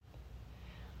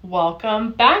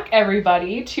Welcome back,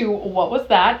 everybody, to What Was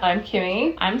That? I'm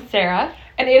Kymi. I'm Sara.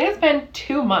 And it has been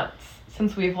 2 months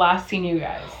since we've last seen you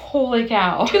guys. Holy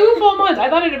cow. 2 full months. I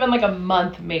thought it had been like a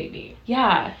month, maybe.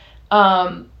 Yeah.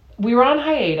 We were on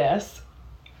hiatus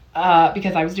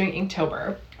because I was doing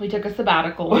Inktober. We took a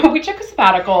sabbatical. We took a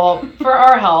sabbatical for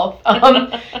our health.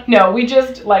 No, we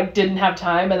just didn't have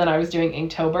time, and then I was doing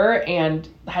Inktober and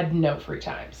had no free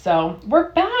time. So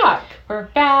we're back. We're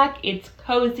back. It's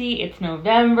cozy. It's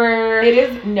November. It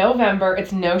is November.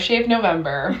 It's No Shave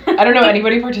November. I don't know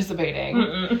anybody participating.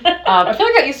 I feel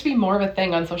like that used to be more of a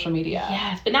thing on social media.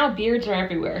 Yes, but now beards are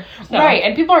everywhere. So. Right,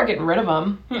 and people aren't getting rid of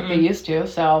them like they used to.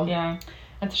 So yeah,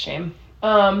 that's a shame.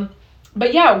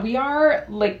 But yeah, we are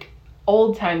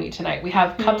old-timey tonight. We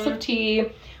have cups of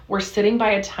tea. We're sitting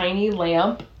by a tiny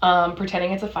lamp,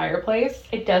 pretending it's a fireplace.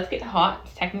 It does get hot.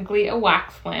 It's technically a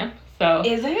wax lamp. So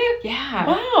Is it? Yeah.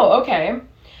 Wow, okay.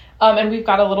 And we've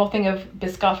got a little thing of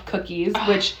Biscoff cookies,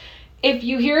 which, if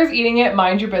you hear us eating it,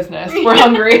 mind your business. We're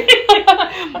hungry.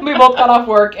 We both got off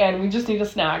work, and we just need a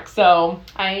snack, so.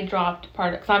 I dropped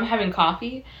because I'm having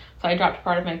coffee, so I dropped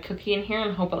part of my cookie in here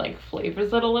and hope it,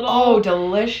 flavors it a little. Oh,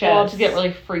 delicious. Well, I'll just get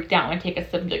really freaked out when I take a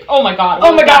sip and be like, oh my god,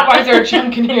 why is there a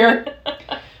chunk in here?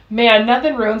 Man,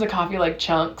 nothing ruins a coffee like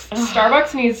chunks.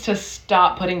 Starbucks needs to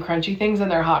stop putting crunchy things in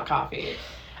their hot coffee.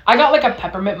 I got a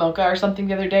peppermint mocha or something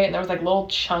the other day, and there was little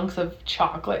chunks of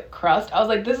chocolate crust. I was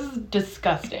like, this is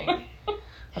disgusting.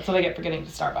 That's what I get for getting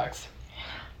to Starbucks.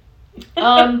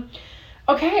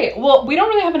 Okay, well, we don't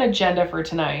really have an agenda for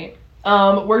tonight.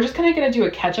 We're just kind of going to do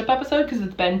a catch-up episode because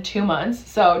it's been 2 months.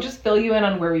 So just fill you in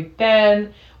on where we've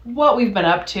been, what we've been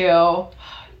up to.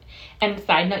 And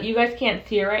side note, you guys can't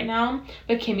see it right now,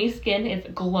 but Kimmy's skin is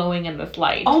glowing in this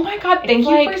light. Oh my god, thank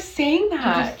you for saying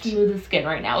that. It's the smoothest skin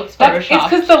right now. It's Photoshopped.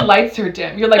 Photoshopped. It's because the lights are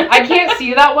dim. You're like, I can't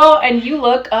see that well, and you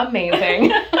look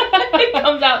amazing. It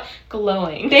comes out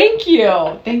glowing. Thank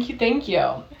you. Thank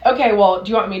you. Okay, well,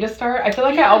 do you want me to start? I feel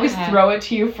like I always throw it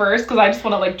to you first because I just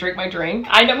want to drink my drink.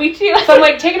 I know, me too. So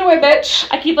I'm take it away, bitch.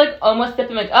 I keep almost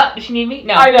sipping does she need me?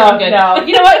 No. I know, I'm good. no.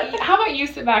 You know what? How about you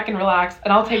sit back and relax,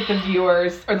 and I'll take the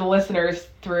viewers or the listeners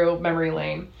through memory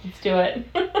lane. Let's do it.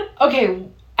 Okay,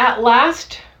 at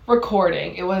last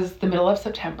recording, it was the middle of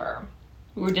September.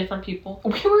 We were different people.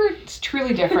 We were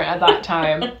truly different at that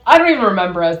time. I don't even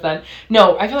remember us then.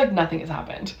 No, I feel like nothing has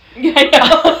happened. Yeah, I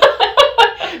know.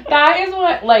 That is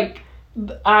what,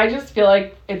 I just feel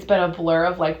like it's been a blur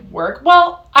of, work.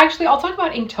 Well, actually, I'll talk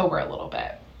about Inktober a little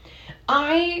bit.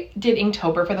 I did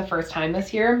Inktober for the first time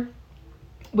this year,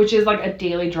 which is, a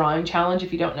daily drawing challenge,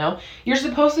 if you don't know. You're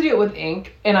supposed to do it with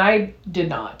ink, and I did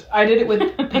not. I did it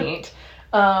with paint.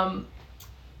 And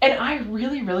I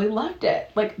really, really loved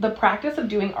it. The practice of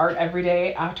doing art every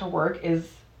day after work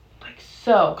is,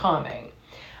 so calming.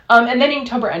 And then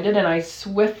Inktober ended, and I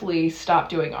swiftly stopped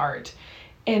doing art.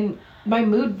 And my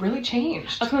mood really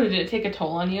changed. Did it take a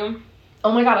toll on you?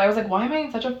 Oh my god, I was like, why am I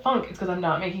in such a funk? It's because I'm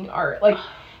not making art.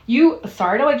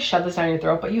 Sorry to shove this down your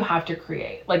throat, but you have to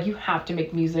create. You have to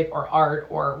make music or art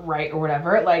or write or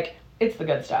whatever. It's the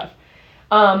good stuff.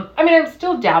 I'm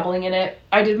still dabbling in it.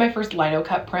 I did my first lino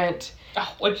cut print.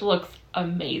 Oh, which looks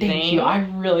amazing. Thank you. I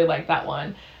really like that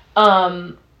one.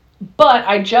 But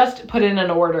I just put in an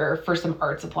order for some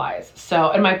art supplies.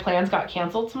 And my plans got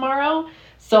canceled tomorrow.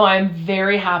 So I'm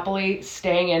very happily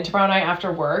staying in tomorrow night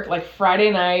after work.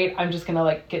 Friday night, I'm just going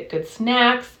to get good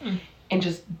snacks and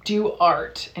just do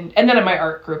art. And then my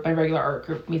art group, my regular art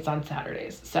group meets on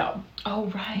Saturdays. So oh,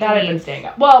 right. That I've been staying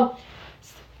up. Well,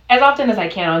 as often as I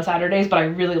can on Saturdays, but I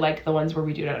really like the ones where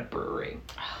we do it at a brewery.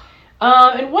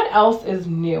 And what else is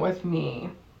new with me?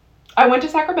 I went to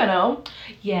Sacramento.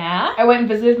 Yeah? I went and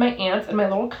visited my aunts and my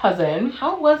little cousin.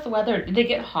 How was the weather? Did it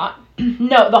get hot?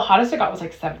 No, the hottest I got was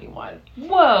 71.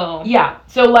 Whoa. Yeah.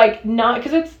 So not,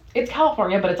 because it's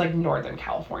California, but it's Northern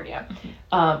California.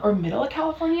 Or middle of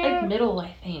California? Middle,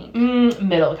 I think.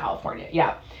 Middle of California,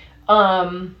 yeah.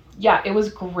 Yeah, it was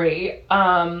great.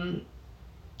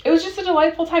 It was just a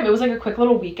delightful time. It was a quick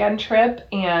little weekend trip,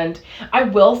 and I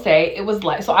will say it was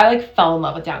so I fell in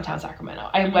love with downtown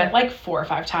Sacramento. I went 4 or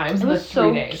 5 times in the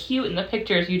 3 days. It was so cute in the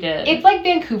pictures you did. It's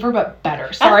Vancouver but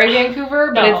better. Sorry,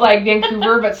 Vancouver, but it's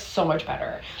Vancouver but so much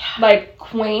better. Yeah.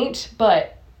 Quaint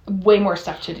but way more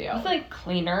stuff to do. It was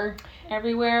cleaner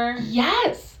everywhere.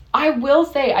 Yes, I will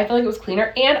say I feel it was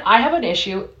cleaner, and I have an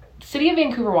issue. City of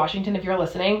Vancouver, Washington, if you're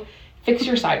listening. Fix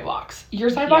your sidewalks. Your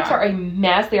sidewalks are a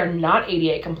mess. They are not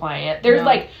ADA compliant. There's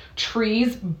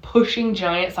trees pushing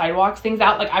giant sidewalks things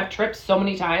out. I've tripped so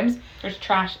many times. There's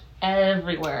trash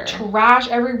everywhere.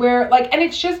 And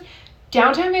it's just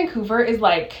downtown Vancouver is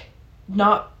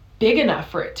not big enough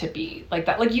for it to be like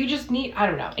that. Like, you just need, I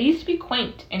don't know. It used to be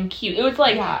quaint and cute. It was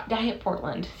like Diet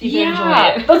Portland. So you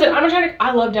yeah. enjoy it. Listen,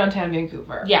 I love downtown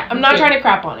Vancouver. Yeah. I'm not trying to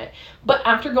crap on it. But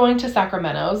after going to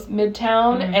Sacramento's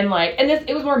Midtown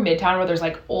it was more Midtown where there's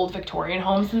like old Victorian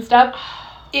homes and stuff.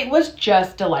 It was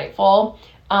just delightful.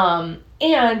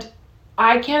 And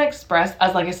I can't express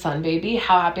as like a sun baby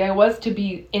how happy I was to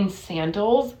be in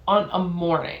sandals on a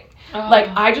morning. Like,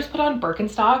 I just put on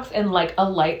Birkenstocks and, like, a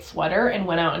light sweater and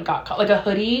went out and got, like, a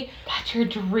hoodie. That's your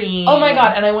dream. Oh, my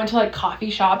God. And I went to, like, coffee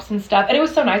shops and stuff. And it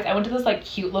was so nice. I went to this, like,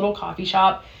 cute little coffee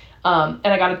shop. And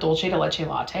I got a dulce de leche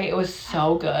latte. It was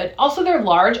so good. Also, their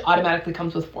large automatically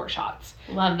comes with 4 shots.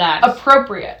 Love that.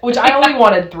 Appropriate. Which I only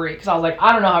wanted 3 because I was like,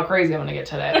 I don't know how crazy I'm going to get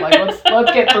today. Like,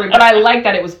 let's get 3. But I like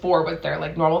that it was 4 with their,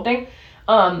 like, normal thing.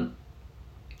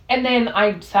 And then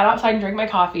I sat outside and drank my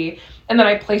coffee, and then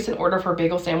I placed an order for a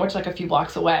bagel sandwich like a few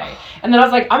blocks away. And then I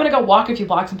was like, I'm going to go walk a few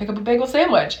blocks and pick up a bagel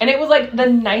sandwich. And it was like the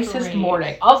nicest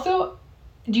morning. Also,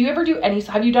 have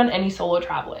you done any solo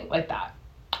traveling like that?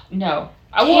 No.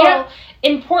 Well,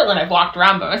 in Portland, I've walked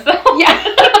around by myself. Yeah.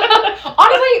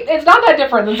 Honestly, it's not that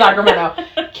different than Sacramento.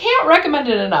 Can't recommend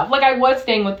it enough. Like, I was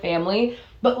staying with family,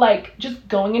 but, like, just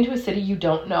going into a city you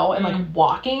don't know and, like,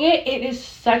 walking it is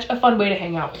such a fun way to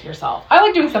hang out with yourself. I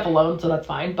like doing stuff alone, so that's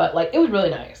fine, but, like, it was really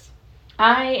nice.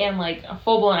 I am, like, a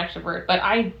full-blown extrovert, but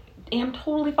I am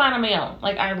totally fine on my own.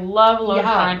 Like, I love alone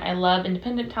time. I love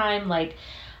independent time. Like,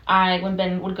 when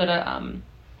Ben would go to,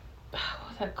 what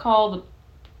was that called?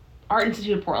 Art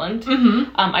Institute of Portland.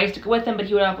 I used to go with him, but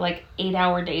he would have like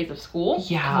 8-hour days of school.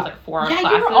 Yeah. It was like 4-hour classes.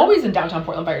 Yeah, you were always in downtown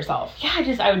Portland by yourself. Yeah,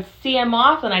 I would see him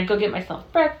off, and I'd go get myself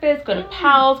breakfast, go to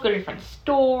Pal's, go to different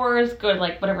stores, go to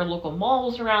like whatever local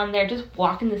malls around there. Just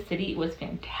walk in the city. It was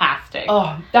fantastic.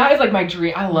 Oh, that is like my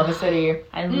dream. I love a city.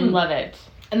 I love it.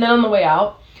 And then on the way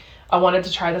out, I wanted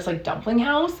to try this, like, dumpling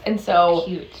house. And so,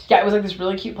 cute. Yeah, it was, like, this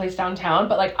really cute place downtown.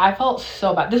 But, like, I felt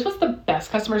so bad. This was the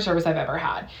best customer service I've ever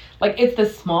had. Like, it's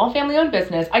this small family-owned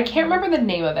business. I can't remember the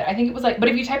name of it. I think it was, like, but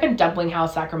if you type in dumpling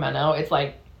house Sacramento, it's,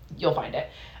 like, you'll find it.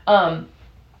 But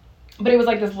it was,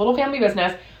 like, this little family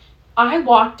business. I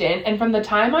walked in, and from the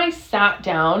time I sat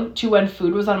down to when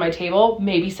food was on my table,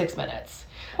 maybe 6 minutes.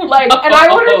 Like, and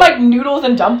I ordered, like, noodles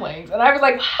and dumplings. And I was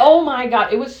like, oh, my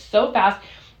God. It was so fast.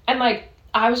 And, like,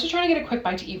 I was just trying to get a quick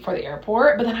bite to eat for the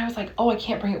airport, but then I was like, oh, I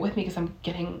can't bring it with me because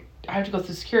I have to go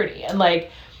through security. And,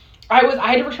 like, I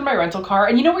had to return my rental car.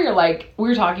 And you know where you're like, we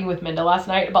were talking with Minda last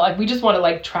night about, like, we just want to,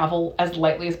 like, travel as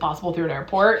lightly as possible through an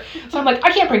airport. So I'm like,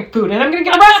 I can't bring food and I'm going to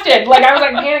get arrested. Like, I was,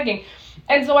 like, panicking.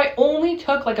 And so I only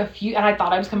took, like, a few, and I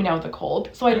thought I was coming down with a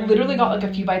cold. So I literally got, like,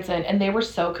 a few bites in, and they were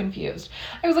so confused.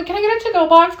 I was like, can I get a to-go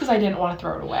box? Because I didn't want to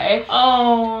throw it away.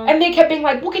 Oh. And they kept being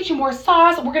like, we'll get you more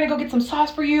sauce. We're going to go get some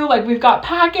sauce for you. Like, we've got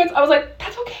packets. I was like,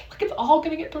 that's okay. Like, it's all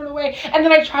going to get thrown away. And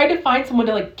then I tried to find someone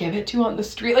to, like, give it to on the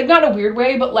street. Like, not in a weird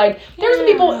way, but, like, there's some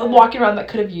people walking around that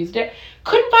could have used it.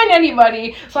 Couldn't find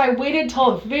anybody. So I waited till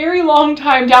a very long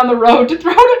time down the road to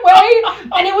throw it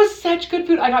away. And it was such good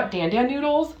food. I got Dan Dan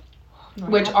noodles.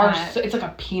 Which are, it's like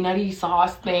a peanutty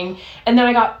sauce thing. And then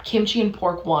I got kimchi and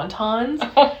pork wontons.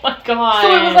 Oh my God.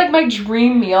 So it was like my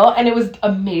dream meal, and it was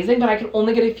amazing, but I could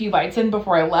only get a few bites in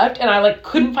before I left, and I like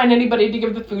couldn't find anybody to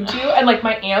give the food to, and like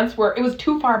my aunts it was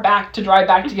too far back to drive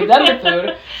back to give them the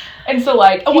food. And so,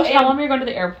 like... Did you tell them you're going to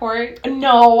the airport?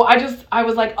 No, I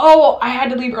was like, oh, I had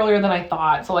to leave earlier than I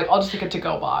thought, so, like, I'll just take a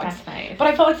to-go box. That's nice. But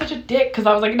I felt like such a dick, because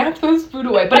I was like, now throw this food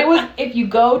away. But it was, if you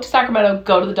go to Sacramento,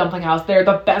 go to the dumpling house. They're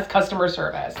the best customer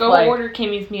service. Go order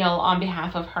Kimmy's meal on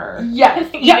behalf of her. Yes.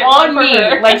 Yeah, on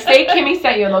me. Like, say Kimmy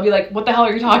sent you, and they'll be like, what the hell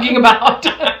are you talking about?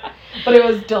 But it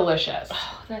was delicious.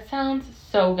 Oh, that sounds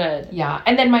so good. Yeah.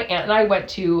 And then my aunt and I went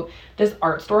to this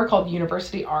art store called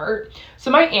University Art. So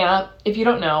my aunt, if you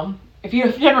don't know, if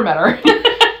you've never met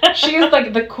her, she is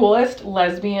like the coolest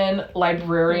lesbian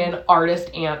librarian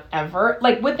artist aunt ever.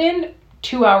 Like within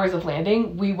 2 hours of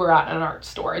landing, we were at an art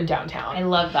store in downtown. I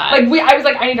love that. Like I was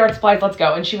like, I need art supplies, let's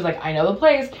go. And she was like, I know the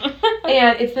place.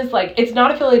 And it's this like, it's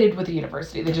not affiliated with the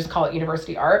university. They just call it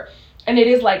University Art. And it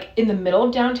is like in the middle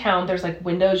of downtown. There's like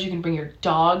windows. You can bring your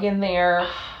dog in there.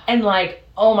 And like,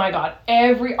 oh my God,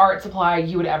 every art supply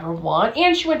you would ever want.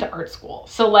 And she went to art school.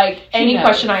 So like any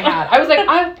question I had, I was like,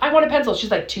 I want a pencil.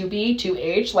 She's like 2B,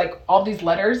 2H, like all these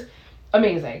letters.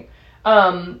 Amazing.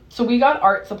 So we got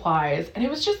art supplies and it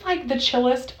was just like the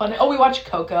chillest fun. Oh, we watched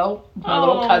Coco, my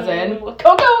little cousin.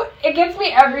 Coco, it gets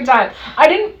me every time. I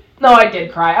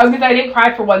did cry. I was gonna say I didn't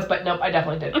cry for once, but nope, I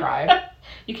definitely did cry.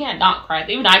 You can't not cry.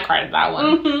 Even I cried at that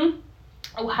one. Mm-hmm.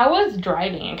 Oh, how was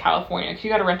driving in California? Because you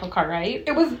got a rental car, right?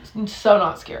 It was so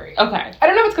not scary. Okay. I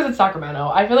don't know if it's because it's Sacramento.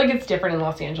 I feel like it's different in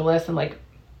Los Angeles and like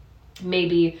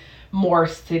maybe more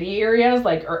city areas,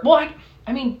 like, or, well,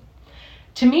 I mean,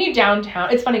 to me,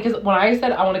 downtown, it's funny because when I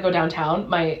said I want to go downtown,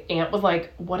 my aunt was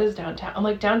like, what is downtown? I'm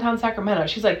like, downtown Sacramento.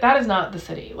 She's like, that is not the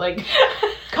city. Like,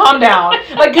 calm down.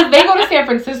 Like, because they go to San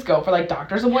Francisco for, like,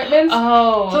 doctor's appointments.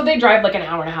 Oh. So they drive, like, an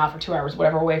hour and a half or 2 hours,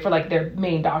 whatever, away for, like, their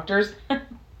main doctors.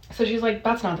 So she's like,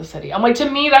 that's not the city. I'm like, to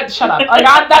me, shut up.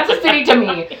 Like, that's a city to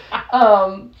me.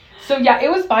 So, yeah,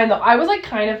 it was fine, though. I was, like,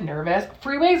 kind of nervous.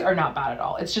 Freeways are not bad at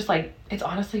all. It's just, like, it's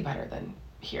honestly better than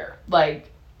here.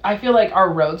 Like, I feel like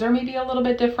our roads are maybe a little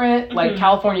bit different. Like,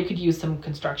 California could use some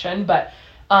construction, but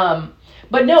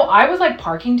no, I was, like,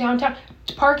 parking downtown.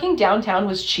 Parking downtown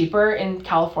was cheaper in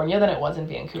California than it was in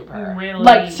Vancouver. Really?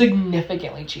 Like,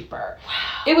 significantly cheaper.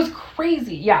 Wow. It was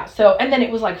crazy, yeah. So, and then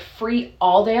it was, like, free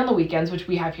all day on the weekends, which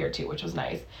we have here, too, which was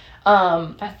nice.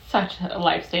 That's such a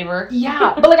lifesaver.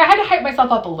 Yeah, but, like, I had to hype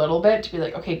myself up a little bit to be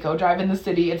like, okay, go drive in the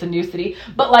city. It's a new city.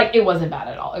 But, like, it wasn't bad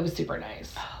at all. It was super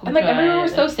nice. Oh, and, like, everywhere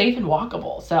was so safe and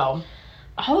walkable, so.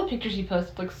 All the pictures you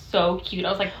posted look so cute. I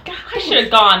was like, God, I should have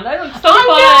gone. That was so fun.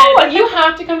 I know! You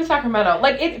have to come to Sacramento.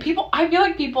 Like, I feel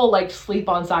like people, like, sleep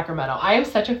on Sacramento. I am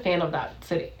such a fan of that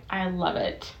city. I love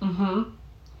it. Mm-hmm.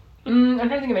 I'm trying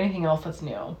to think of anything else that's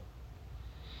new.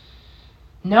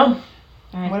 No. All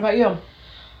right. What about you?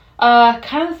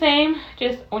 Kind of the same.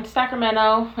 Just went to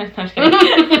Sacramento. No, just kidding.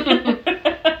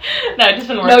 No, just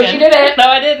been working. No, she didn't. No,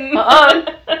 I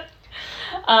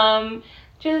didn't.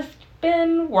 Just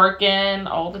been working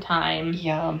all the time.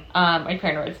 Yeah. My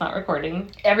paranoid's not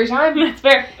recording. Every time? That's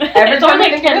fair. Every it's time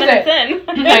only like 10 minutes in.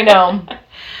 I know.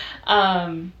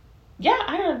 Yeah,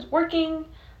 I don't know. It's working.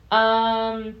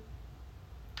 God,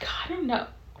 I don't know.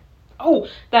 Oh,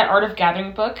 that Art of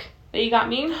Gathering book that you got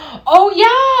me. Oh,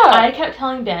 yeah! I kept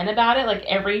telling Ben about it, like,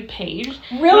 every page.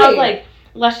 Really? And I was like,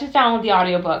 let's just download the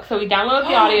audiobook. So we downloaded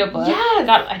the audiobook. Yes!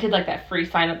 I did, like, that free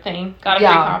sign-up thing. Got a free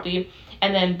copy.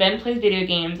 And then Ben plays video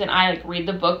games, and I, like, read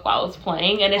the book while it's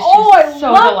playing, and it's just so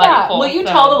delightful. That. Will you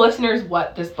tell the listeners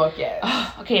what this book is?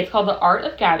 Okay, it's called The Art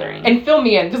of Gathering. And fill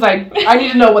me in, because I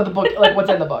need to know what the book, like, what's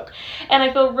in the book. And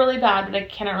I feel really bad, but I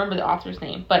cannot remember the author's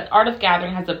name. But Art of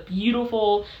Gathering has a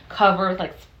beautiful cover with,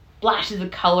 like, splashes of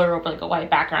color over, like, a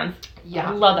white background. Yeah.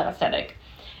 I love that aesthetic.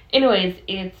 Anyways,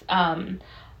 it's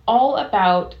all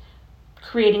about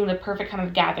creating the perfect kind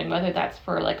of gathering, whether that's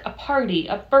for, like, a party,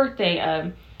 a birthday,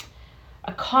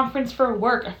 a conference for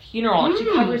work, a funeral, and she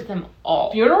covers them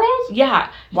all. Funerals?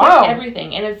 Yeah. Wow. Like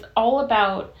everything. And it's all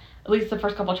about, at least the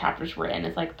first couple chapters we're in,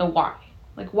 it's like the why.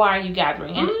 Like, why are you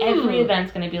gathering? And every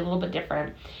event's going to be a little bit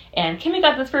different. And Kymi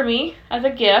got this for me as a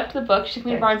gift, the book. She took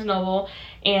me to Barnes & Noble,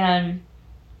 and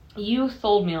you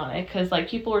sold me on it, because, like,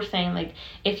 people were saying, like,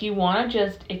 if you want to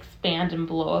just expand and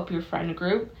blow up your friend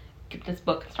group, get this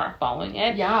book and start following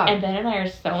it. Yeah. And Ben and I are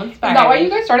so inspired. Is that why you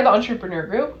guys started the entrepreneur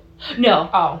group? No.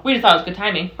 Oh. We just thought it was good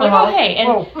timing. We're like, oh, hey.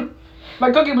 And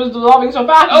my cookie was dissolving so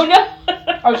fast. Oh, no.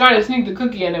 I was trying to sneak the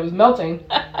cookie and it was melting.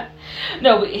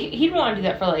 No, he'd want to do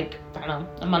that for, like, I don't know,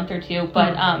 a month or two. But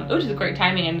it was just great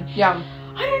timing. And yeah.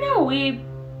 I don't know. We've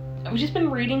just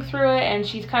been reading through it, and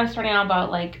she's kind of starting out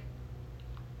about, like,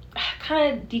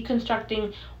 kind of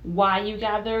deconstructing why you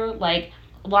gather. Like,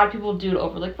 a lot of people do it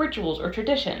over, like, rituals or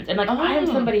traditions. And, like, I am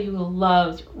somebody who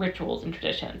loves rituals and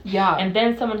traditions. Yeah. And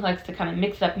then someone who likes to kind of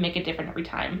mix it up and make it different every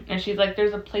time. And she's like,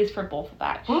 there's a place for both of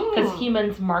that. Because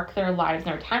humans mark their lives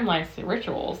and their timelines through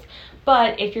rituals.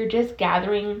 But if you're just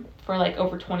gathering for, like,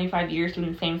 over 25 years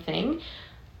doing the same thing,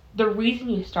 the reason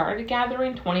you started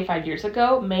gathering 25 years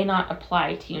ago may not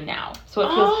apply to you now. So it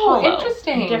feels hollow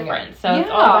interesting. And different. So it's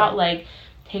all about, like,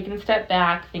 taking a step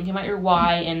back, thinking about your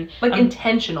why, and like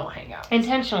intentional hangouts.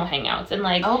 Intentional hangouts, and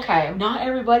like not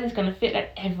everybody's gonna fit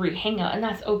at every hangout, and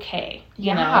that's okay.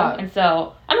 You know. And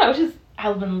so I don't know. It's just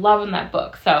I've been loving that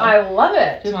book. So I love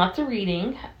it. Doing lots of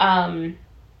reading.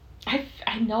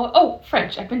 I know. Oh,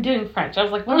 French. I've been doing French. I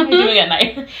was like, what am I doing at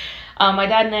night? My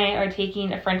dad and I are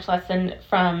taking a French lesson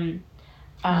from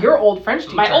your old French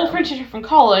teacher. My old French teacher from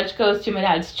college goes to my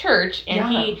dad's church, and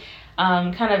he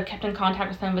kind of kept in contact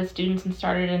with some of his students and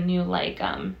started a new, like,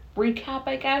 recap,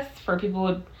 I guess, for people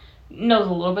who knows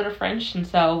a little bit of French. And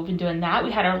so we've been doing that.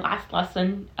 We had our last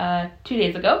lesson 2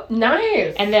 days ago.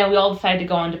 Nice. And then we all decided to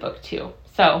go on to book 2.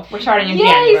 So we're starting in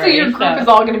January. So your group is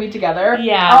all going to be together?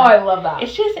 Yeah. Oh, I love that.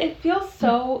 It's just, it feels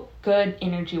so good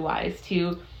energy-wise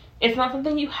to, it's not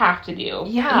something you have to do.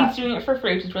 Yeah. He's doing it for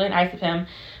free, which is really nice of him.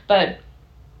 But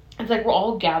it's like we're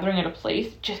all gathering at a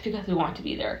place just because we want to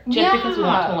be there. Just because we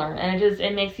want to learn. And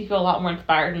it makes you feel a lot more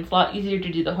inspired, and it's a lot easier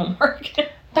to do the homework.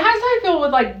 That's how I feel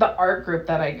with, like, the art group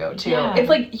that I go to. Yeah. It's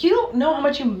like, you don't know how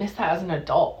much you miss that as an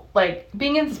adult. Like,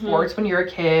 being in sports when you're a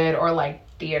kid, or, like,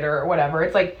 theater or whatever.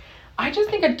 It's like, I just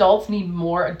think adults need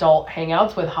more adult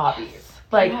hangouts with hobbies.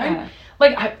 Like, Yeah.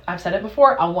 I've said it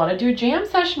before, I want to do a jam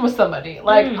session with somebody.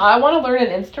 Like, I want to learn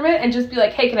an instrument and just be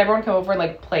like, hey, can everyone come over and,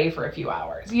 like, play for a few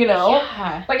hours, you know?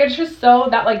 Yeah. Like, it's just so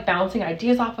that, like, bouncing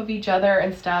ideas off of each other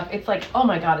and stuff. It's like, oh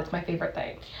my God, it's my favorite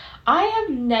thing. I have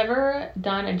never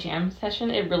done a jam session.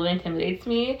 It really intimidates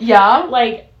me. Yeah?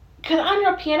 Like, because I don't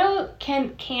know, piano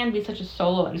can be such a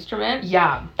solo instrument.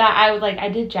 Yeah. That I was like, I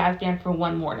did jazz band for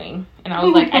one morning. And I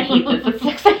was like, I hate this. It's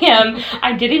 6 a.m.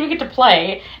 I didn't even get to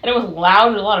play. And it was loud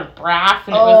and a lot of brass.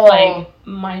 And it was like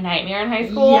my nightmare in high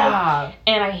school. Yeah.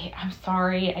 And I'm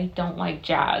sorry, I don't like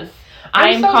jazz.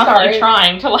 I'm so constantly sorry.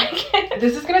 trying to like it.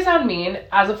 This is going to sound mean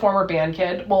as a former band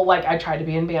kid. Well, like, I tried to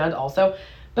be in band also.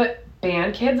 But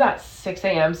band kids at 6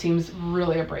 a.m. seems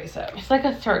really abrasive. It's like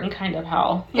a certain kind of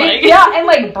hell. Yeah, and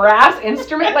like brass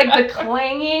instrument, like the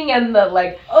clanging and the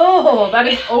like, oh, that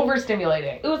is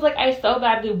overstimulating. It was like I so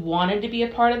badly wanted to be a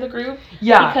part of the group.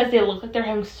 Yeah. Because they look like they're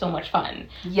having so much fun.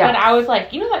 Yeah. But I was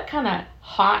like, you know that kind of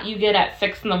hot you get at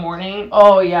 6 a.m?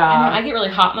 Oh, yeah. And I get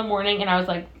really hot in the morning, and I was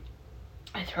like,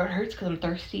 my throat hurts because I'm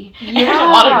thirsty. Yeah. And there's a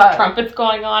lot of trumpets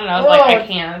going on, and I was like, I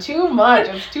can't. Too much.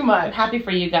 It's too much. I'm happy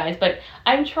for you guys, but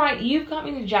I'm trying. You've got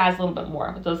me to jazz a little bit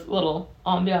more with those little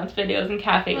ambiance videos and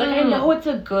cafe. Like, I know it's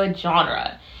a good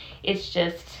genre. It's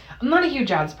just... I'm not a huge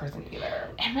jazz person either.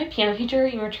 And my piano teacher,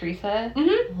 Teresa,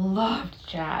 loved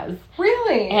jazz.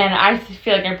 Really? And I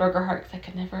feel like I broke her heart because I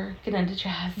could never get into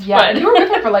jazz. Yeah, but you were with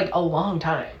her for like a long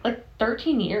time. Like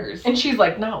 13 years. And she's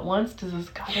like, not once does this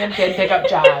goddamn kid pick up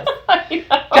jazz. I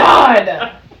know.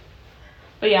 God!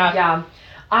 But yeah.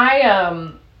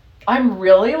 Yeah. I'm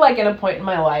really like in a point in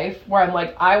my life where I'm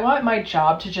like, I want my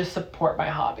job to just support my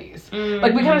hobbies. Mm-hmm.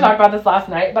 Like, we kind of talked about this last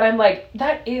night, but I'm like,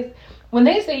 that is... When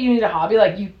they say you need a hobby,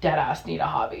 like, you deadass need a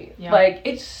hobby. Yeah. Like,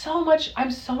 I'm so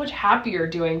much happier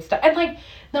doing stuff. And, like,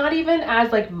 not even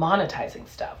as, like, monetizing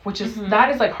stuff, which is,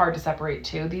 that is, like, hard to separate,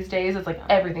 too, these days. It's, like,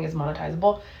 everything is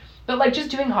monetizable. But, like,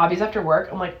 just doing hobbies after work,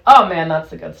 I'm like, oh, man, that's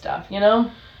the good stuff, you know?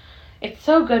 It's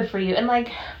so good for you. And,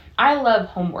 like, I love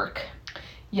homework.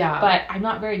 Yeah. But I'm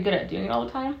not very good at doing it all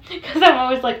the time. Because I'm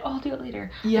always like, oh, I'll do it later.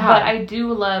 Yeah. But I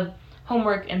do love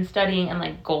homework and studying and,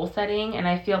 like, goal setting. And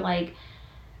I feel like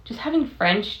just having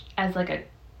French as, like, a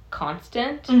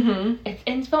constant,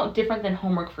 it's felt different than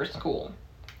homework for school.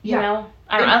 You know?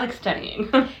 I like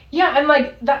studying. Yeah, and,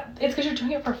 like, that it's because you're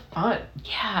doing it for fun.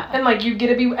 Yeah. And, like, you get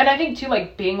to be... And I think, too,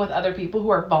 like, being with other people who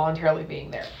are voluntarily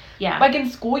being there. Yeah. Like, in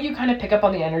school, you kind of pick up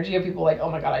on the energy of people like, oh,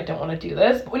 my God, I don't want to do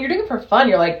this. But when you're doing it for fun,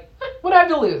 you're like, what do I have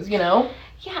to lose, you know?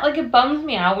 Yeah, like, it bums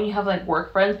me out when you have, like,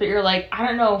 work friends, but you're like, I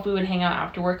don't know if we would hang out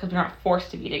after work because we're not forced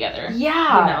to be together.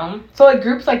 Yeah. You know? So, like,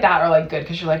 groups like that are, like, good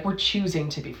because you're like, we're choosing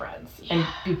to be friends and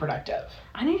be productive.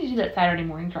 I need to do that Saturday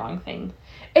morning drawing thing.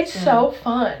 It's so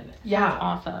fun. Yeah. That's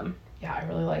awesome. Yeah, I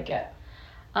really like it.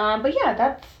 But yeah,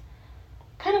 that's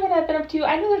kind of what I've been up to.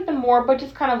 I know there's been more, but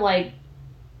just kind of, like,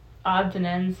 odds and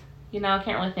ends. You know, I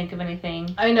can't really think of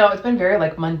anything. I know. It's been very,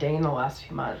 like, mundane the last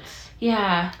few months.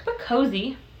 Yeah. But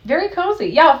cozy. Very cozy.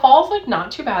 Yeah, fall's, like,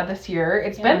 not too bad this year.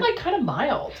 It's been, like, kind of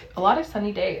mild. A lot of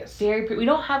sunny days. Very pretty. We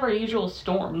don't have our usual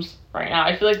storms right now.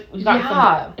 I feel like we've gotten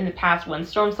some in the past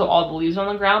windstorms, so all the leaves are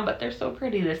on the ground, but they're so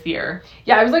pretty this year.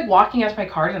 Yeah, I was, like, walking out to my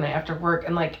car tonight after work,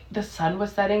 and, like, the sun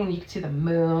was setting, and you could see the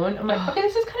moon. I'm like, okay,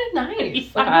 this is kind of nice.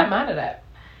 Yeah. Like, I'm not mad at it.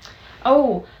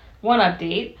 Oh, one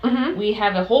update. We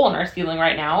have a hole in our ceiling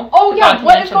right now. Oh, yeah.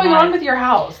 What is going on with your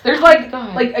house? There's, like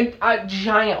a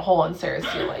giant hole in Sarah's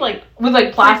ceiling. Like, with,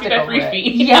 like, plastic over 3 it.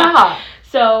 feet. Yeah.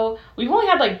 So, we've only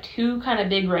had, like, 2 kind of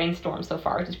big rainstorms so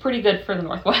far, which is pretty good for the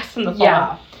Northwest in the fall.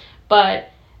 Yeah. But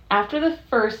after the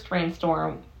first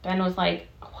rainstorm, Ben was like,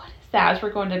 what is that? As we're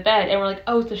going to bed. And we're like,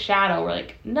 oh, it's a shadow. We're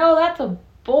like, no, that's a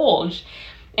bulge.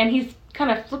 And he's kind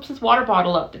of flips his water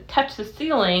bottle up to touch the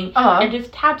ceiling and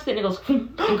just taps it and it goes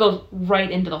and goes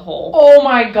right into the hole. Oh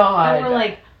my God. And we're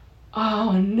like,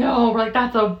 oh no. We're like,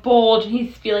 that's a bulge. And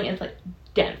he's feeling it's like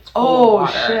dense full of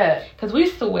water. Oh shit. Because we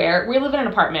swear, we live in an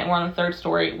apartment, we're on the 3rd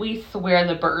story, we swear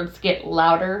the birds get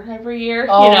louder every year.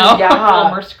 Oh, you know? yeah.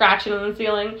 When we're scratching on the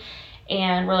ceiling.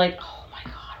 And we're like, oh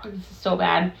my God, this is so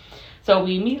bad. So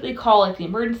we immediately call like the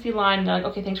emergency line and they're like,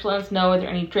 okay, thanks for letting us know. Are there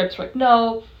any drips? We're like,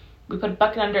 no. We put a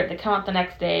bucket under it. They come out the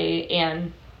next day,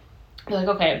 and they're like,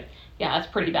 okay, yeah,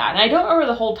 that's pretty bad. And I don't remember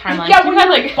the whole timeline. Yeah, when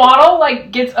your bottle,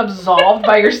 like, gets absolved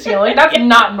by your ceiling, that's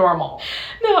not normal.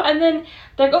 No, and then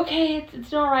they're like, okay,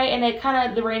 it's all right. And it kind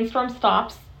of, the rainstorm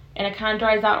stops, and it kind of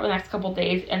dries out for the next couple of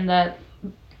days, and the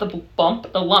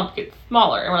lump gets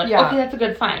smaller. And we're like, okay, that's a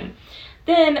good sign.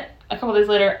 Then, a couple days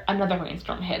later, another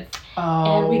rainstorm hits.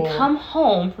 Oh. And we come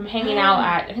home from hanging out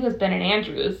at, I think it was Ben and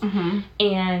Andrew's,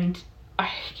 and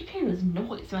I keep hearing this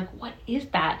noise. I'm like, what is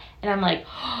that? And I'm like,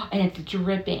 oh, and it's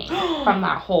dripping from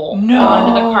that hole onto the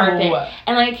carpet.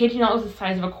 And like, I kid you not, it was the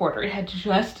size of a quarter. It had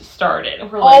just started.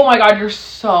 And we're like, oh my God, you're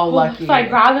so lucky. So I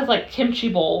grabbed this like kimchi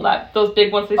bowl, those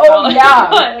big ones they sell. Oh yeah.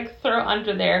 I like throw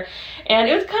under there, and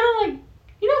it was kind of like,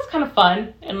 you know, it's kind of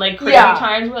fun and like crazy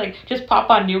times where like just pop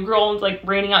on New Girl and it's like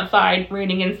raining outside,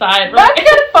 raining inside. That's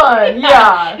kind of fun.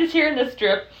 Yeah. Just hearing this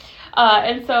drip.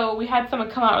 And so we had someone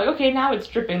come out, like, okay, now it's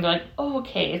dripping. They're like, oh,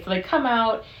 okay. So they come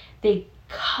out, they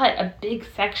cut a big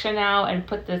section out and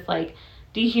put this like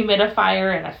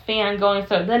dehumidifier and a fan going.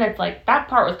 So then it's like, that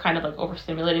part was kind of like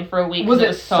overstimulating for a week. Was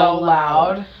it so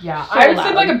loud? Yeah. I would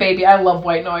sleep like a baby. I love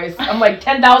white noise. I'm like,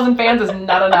 10,000 fans is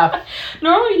not enough.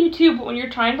 Normally you too, but when you're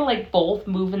trying to like both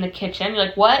move in the kitchen, you're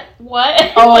like, what?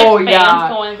 Oh, like,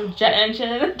 fans going, the jet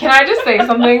engine. Can I just say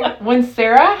something? When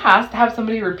Sarah has to have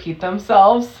somebody repeat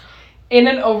themselves in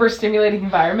an overstimulating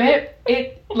environment,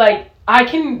 it like,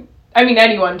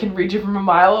 anyone can read you from a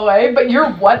mile away, but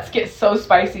your whats get so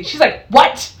spicy. She's like,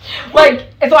 what? Like,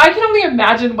 so I can only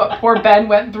imagine what poor Ben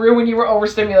went through when you were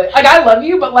overstimulated. Like, I love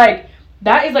you, but like,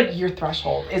 that is like your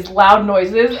threshold, is loud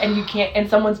noises and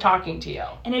someone's talking to you.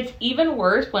 And it's even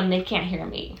worse when they can't hear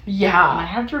me. Yeah. And I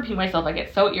have to repeat myself. I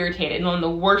get so irritated and I'm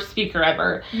the worst speaker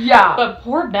ever. Yeah. But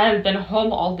poor Ben's been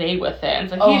home all day with it. And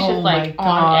so he's just like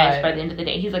on edge by the end of the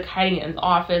day. He's like hiding in his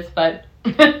office, but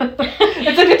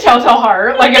it's like a telltale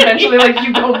heart. Like eventually like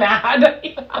you go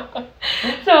mad.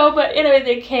 So, but anyway,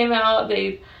 they came out,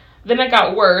 then it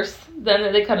got worse.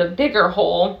 Then they cut a bigger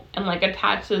hole and like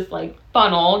attached this like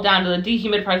funnel down to the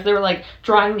dehumidifier. So they were like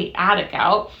drying the attic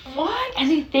out. What?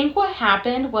 And I think what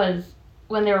happened was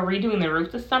when they were redoing the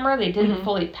roof this summer, they didn't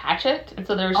fully patch it. And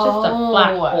so there was just a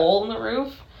flat hole in the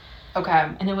roof. Okay.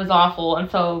 And it was awful.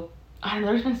 And so, I don't know,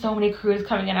 there's been so many crews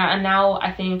coming in. And now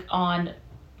I think on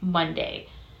Monday,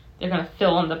 they're going to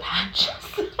fill in the patches.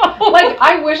 Like,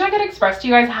 I wish I could express to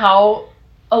you guys how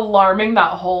alarming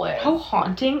that hole is. How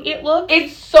haunting it looks.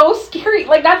 It's so scary.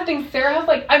 Like, that's the thing. Sarah has,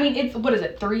 like, it's, what is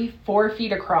it, 3-4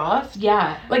 feet across?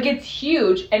 Yeah. Like, it's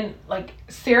huge. And, like,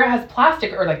 Sarah has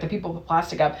plastic, or, like, the people put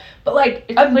plastic up. But, like...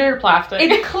 It's clear plastic.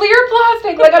 It's clear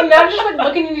plastic. Like, imagine, like,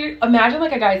 looking at you. Imagine,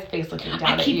 like, a guy's face looking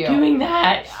down at you. I keep doing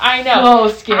that. I know.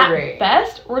 So scary. At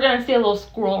best, we're going to see a little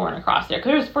squirrel run across there.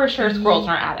 Because there's for sure squirrels in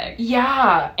our attic.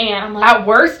 Yeah. And I'm like... At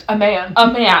worst, a man.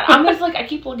 I'm just, like, I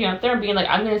keep looking up there and being like,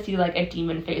 I'm going to see, like, a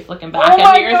demon face looking back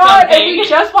at me or something. And we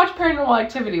just watched Paranormal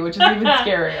Activity, which is even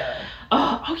scarier.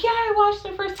 Oh yeah, I watched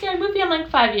the first scary movie in like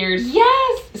 5 years.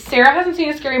 Yes! Sarah hasn't seen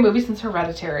a scary movie since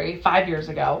Hereditary 5 years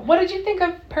ago. What did you think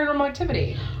of Paranormal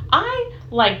Activity? I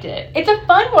liked it. It's a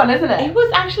fun one, isn't it? It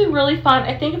was actually really fun.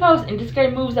 I think if I was into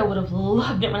scary movies, I would have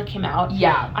loved it when it came out.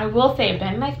 Yeah. I will say,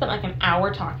 Ben and I spent like an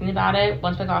hour talking about it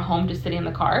once we got home, just sitting in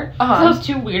the car. Uh-huh. So I was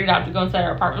too weirded out to go inside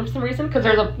our apartment for some reason, because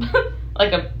there's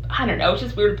I don't know, it's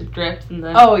just weird with the drips and the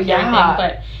everything.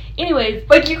 But anyways,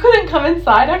 like, you couldn't come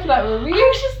inside after that movie? I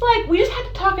was just like, we just had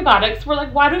to talk about it, because we're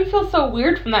like, why do we feel so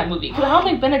weird from that movie? Because I don't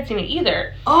think Ben had seen it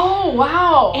either. Oh,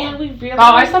 wow. And we realized...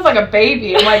 Oh, I slept like a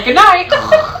baby. I'm like, good night.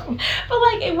 But,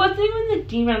 like, it wasn't even the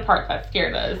demon part that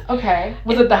scared us. Okay.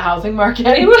 Was it the housing market?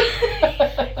 It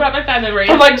was... Brought back that memory.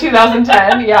 From, like,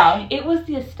 2010, yeah. It was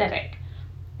the aesthetic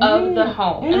of the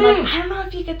home. And, like, I don't know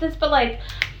if you get this, but, like...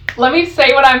 Let me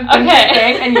say what I'm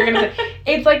saying, and you're gonna say...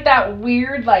 It's, like, that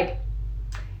weird, like...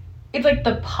 It's, like,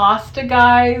 the pasta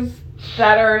guys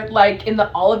that are, like, in the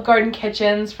Olive Garden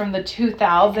kitchens from the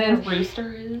 2000s. And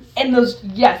roosters. And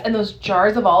those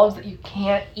jars of olives that you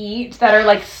can't eat that are,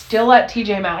 like, still at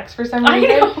TJ Maxx for some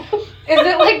reason. I know. Is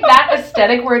it, like, that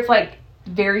aesthetic where it's, like,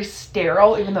 very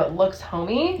sterile, even though it looks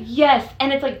homey? Yes,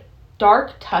 and it's, like,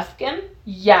 dark Tuscan.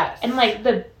 Yes. And, like,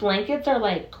 the blankets are,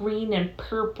 like, green and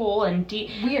purple and deep.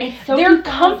 Weird. It's so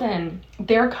 2000.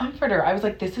 Their comforter. I was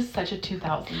like, this is such a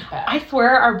 2000s bed. I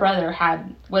swear our brother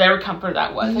had whatever comforter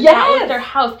that was. Like, yes! That was their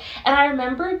house. And I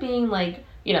remember being, like,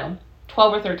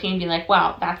 12 or 13, being like,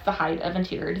 wow, that's the height of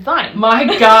interior design.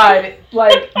 My God.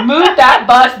 Like, move that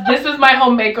bus. This is my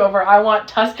home makeover. I want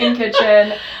Tuscan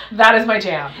kitchen. That is my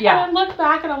jam. Yeah. And I look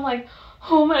back and I'm like,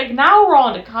 oh my, like, now we're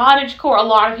all into cottagecore. A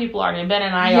lot of people are, and Ben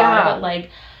and I are, but, like,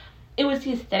 it was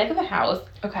the aesthetic of the house.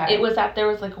 Okay. It was that there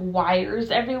was, like, wires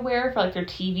everywhere for, like, their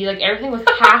TV. Like, everything was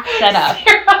half set up.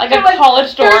 Like a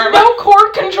college dorm. There's no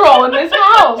cord control in this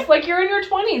house. Like, you're in your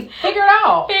 20s. Figure it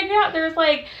out. There's,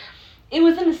 like, It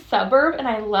was in a suburb, and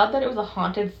I love that it was a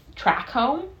haunted track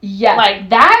home. Yes. Like,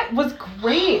 that was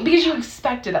great because you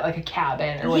expected it, like a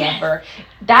cabin or whatever. Yes.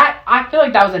 That, I feel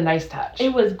like that was a nice touch.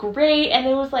 It was great, and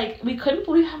it was like, we couldn't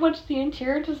believe how much the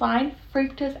interior design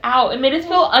freaked us out. It made us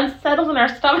feel unsettled in our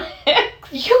stomachs.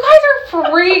 You guys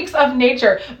are freaks of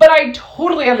nature, but I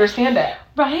totally understand it.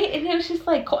 Right? And it was just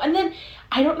like, cool. And then,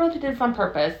 I don't know if they did this on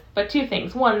purpose, but 2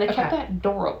 things. One, they kept that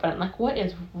door open. Like, what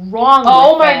is wrong with it?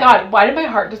 Oh my god, why did my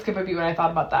heart just skip a beat when I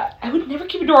thought about that? I would never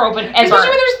keep a door open, ever. Especially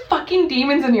when there's fucking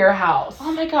demons in your house.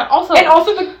 Oh my god, also... And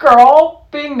also the girl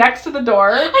being next to the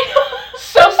door. I know.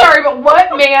 So sorry, but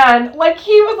what man? Like,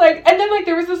 he was like... And then, like,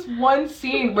 there was this one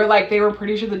scene where, like, they were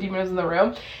pretty sure the demon was in the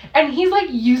room. And he's, like,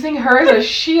 using her as a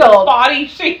shield. Body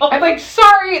shield. I'm like,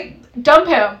 sorry... Dump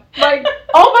him. Like,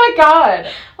 oh my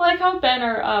god. Like how Ben,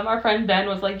 our friend Ben,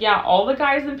 was like, yeah, all the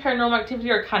guys in Paranormal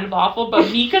Activity are kind of awful, but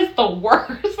Mika's the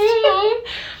worst.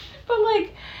 But,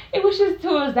 like, it was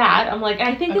that. I'm like, and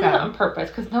I think they did it on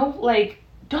purpose, because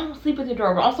don't sleep with your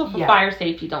door open. Also, for fire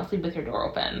safety, don't sleep with your door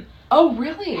open. Oh,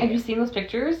 really? Have you seen those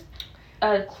pictures?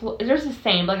 There's the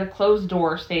same, like a closed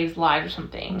door saves lives or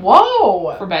something.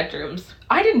 Whoa. For bedrooms.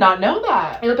 I did not know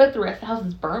that. It looked like the rest of the house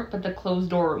is burnt, but the closed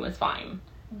door room is fine.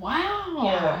 Wow.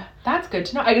 Yeah. That's good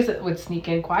to know. I guess it would sneak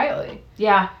in quietly.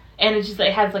 Yeah. And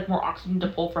it has, like, more oxygen to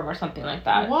pull from or something like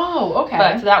that. Whoa, okay.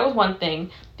 But, so that was one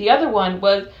thing. The other one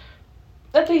was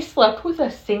that they slept with a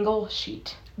single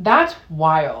sheet. That's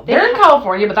wild. They're in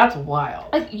California, but that's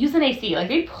wild. Like, use an AC. Like,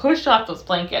 they pushed off those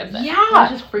blankets. Yeah. It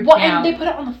just freaked me out. And they put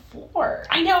it on the floor.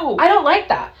 I know. I don't like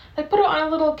that. Like, put it on a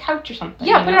little couch or something.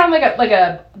 Yeah, put it on,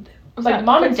 like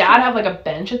mom and dad have, like, a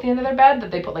bench at the end of their bed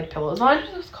that they put, like, pillows on. What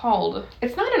is this called?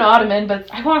 It's not an ottoman, but...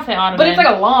 I want to say ottoman. But it's, like,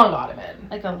 a long ottoman.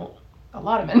 Like a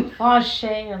ottoman. Lounge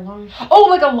or lounge. Oh,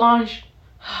 like a lounge.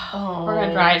 Oh. We're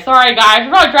gonna drive. Sorry, guys.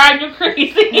 We're probably driving you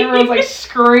crazy. Everyone's, like,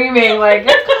 screaming, like,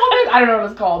 it's called... I don't know what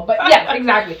it's called, but yes,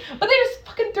 exactly. But they just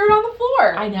fucking threw it on the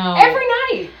floor. I know. Every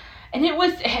night. And it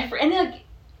was... And, like...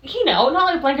 You know, not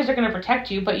like blankets are going to protect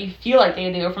you, but you feel like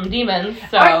they do from demons,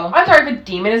 so... I'm sorry, if a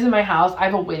demon is in my house, I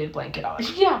have a weighted blanket on.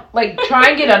 Yeah. Like, try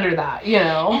and get under that, you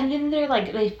know? And then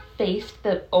they faced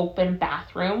the open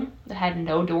bathroom that had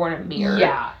no door and a mirror.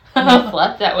 Yeah. And they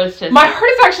slept. That was just... My heart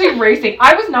is actually racing.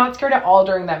 I was not scared at all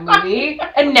during that movie,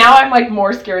 and now I'm, like,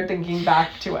 more scared thinking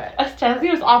back to it. Ostensibly,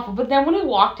 it was awful, but then when we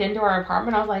walked into our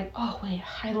apartment, I was like, oh, wait,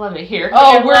 I love it here.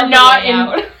 Oh, we're not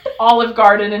in Olive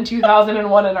Garden in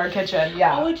 2001 in our kitchen.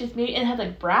 Yeah. Oh, it just made it had,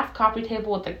 like, brass coffee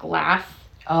table with the glass.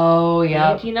 Oh,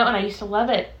 yeah. You know, and I used to love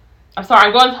it. I'm sorry,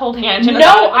 I'm going to whole tangent.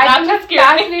 No, I think that's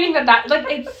fascinating that, like,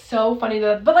 it's so funny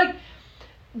that, but, like,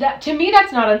 that, to me,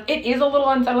 that's not, it is a little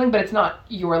unsettling, but it's not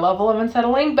your level of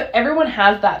unsettling, but everyone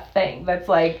has that thing that's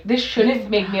like, this shouldn't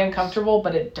make me uncomfortable,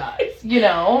 but it does, you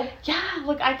know? Yeah,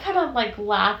 look, I kind of, like,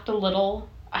 laughed a little.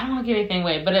 I don't want to give anything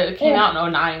away, but it came out in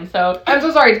 2009, so. I'm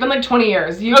so sorry, it's been like 20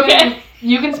 years. You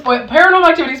can spoil, Paranormal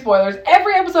Activity spoilers.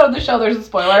 Every episode of the show, there's a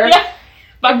spoiler. Yeah.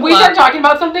 If we start talking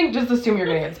about something, just assume you're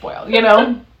going to get spoiled, you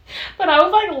know? But I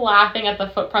was, like, laughing at the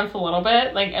footprints a little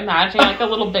bit, like, imagining, like, a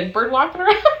little big bird walking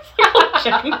around, like, a little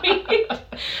chicken feet.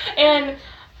 And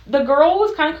the girl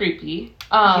was kind of creepy.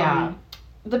 Yeah.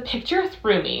 The picture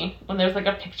threw me. When there was, like,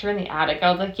 a picture in the attic,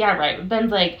 I was like, yeah, right.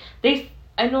 Ben's like,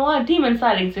 I know a lot of demon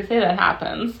sightings, they say that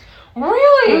happens.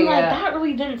 Really? And I'm like, that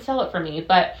really didn't sell it for me,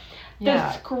 but...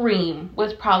 The scream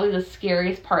was probably the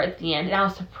scariest part at the end, and I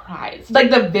was surprised.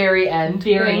 Like the very end?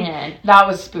 Very end. That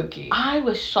was spooky. I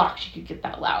was shocked she could get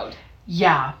that loud.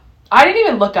 Yeah. I didn't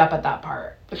even look up at that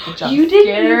part. Like the jump you scare.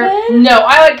 Didn't even? No,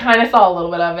 I, like, kind of saw a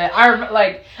little bit of it.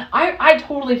 I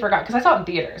totally forgot, because I saw it in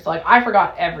theaters, so, like, I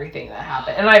forgot everything that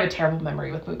happened, and I have a terrible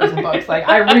memory with movies and books. Like,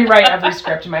 I rewrite every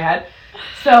script in my head.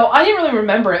 So, I didn't really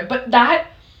remember it, but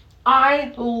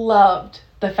I loved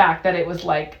the fact that it was,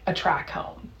 like, a track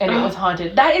home. And it was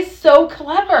haunted. That is so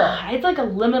clever. It's like a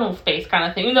liminal space kind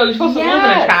of thing. You know, you're supposed to live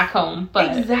in a track home.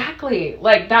 But... Exactly.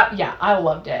 Like that, yeah, I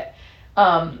loved it.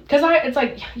 Because it's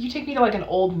like, you take me to, like, an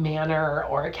old manor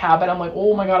or a cabin, I'm like,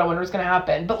 oh my god, I wonder what's going to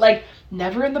happen. But, like,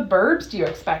 never in the burbs do you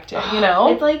expect it, you know?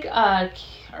 It's like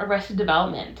Arrested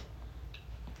Development.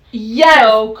 Yes.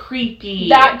 So creepy.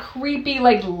 That creepy,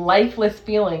 like, lifeless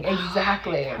feeling.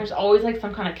 Exactly. There's always, like,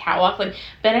 some kind of catwalk. Like,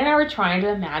 Ben and I were trying to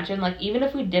imagine, like, even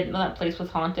if we didn't know that place was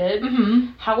haunted,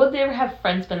 how would they ever have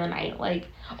friends spend the night? Like,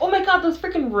 oh my god, those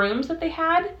freaking rooms that they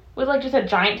had with, like, just a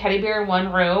giant teddy bear in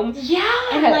one room. Yeah.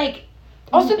 And, like...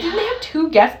 Also, didn't they have 2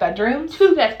 guest bedrooms?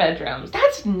 2 guest bedrooms.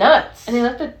 That's nuts. And they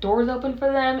left the doors open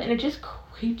for them, and it just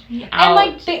creeped me out.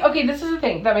 And, like, okay, this is the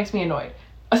thing that makes me annoyed.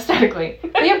 Aesthetically,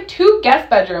 they have 2 guest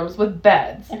bedrooms with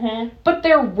beds, but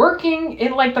they're working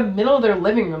in, like, the middle of their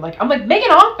living room. Like, I'm like, make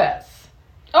an office.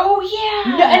 Oh,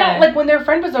 yeah. No, and like, when their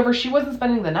friend was over, she wasn't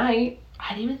spending the night.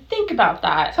 I didn't even think about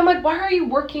that. So I'm like, why are you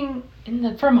working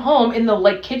from home in the,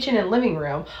 like, kitchen and living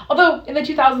room? Although, in the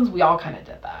 2000s, we all kind of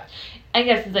did that. I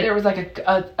guess it's like... There was, like,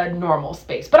 a normal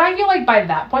space. But I feel like by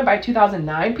that point, by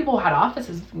 2009, people had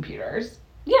offices with computers.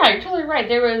 Yeah, you're totally right.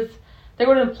 There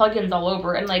would have been plugins all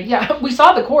over, and, like... Yeah, we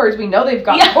saw the cords. We know they've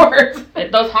got cords.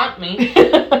 Those haunt me.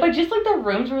 But just, like, the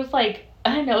rooms where it's, like...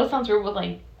 I know it sounds weird with,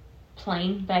 like,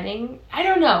 plain bedding. I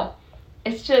don't know.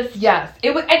 It's just... Yes.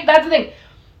 It was... And that's the thing.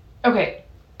 Okay.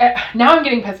 Now I'm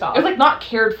getting pissed off. It was, like, not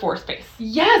cared for space.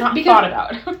 Yes, not because thought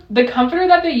about. The comforter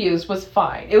that they used was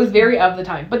fine. It was very of the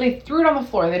time. But they threw it on the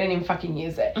floor. They didn't even fucking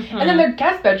use it. Mm-hmm. And then their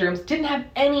guest bedrooms didn't have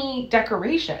any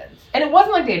decorations. And it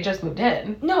wasn't like they had just moved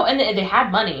in. No, and they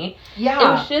had money. Yeah. It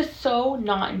was just so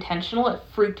not intentional. It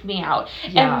freaked me out.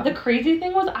 Yeah. And the crazy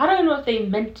thing was, I don't know if they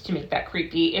meant to make that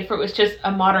creepy, if it was just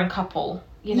a modern couple,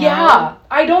 you know? Yeah.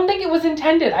 I don't think it was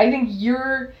intended. I think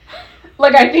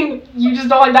I think you just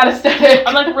don't like that aesthetic.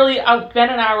 I'm like, really, Ben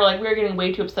and I were like, we were getting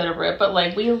way too upset over it, but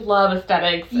like, we love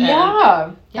aesthetics. And,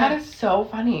 yeah. That is so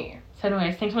funny. So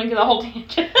anyways, thanks for making the whole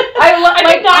tangent. I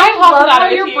love how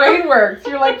your brain works.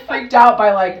 You're like freaked out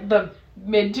by like the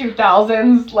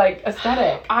mid-2000s like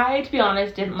aesthetic. I, to be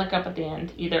honest, didn't look up at the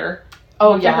end either.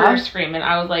 Oh, Once yeah? I heard her screaming,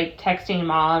 I was like texting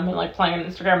Mom and like playing on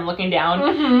Instagram and looking down.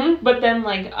 Mm-hmm. But then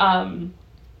like,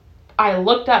 I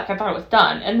looked up, I thought it was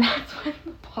done, and that's when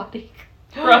the body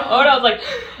rolled. I was like...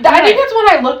 I think that's when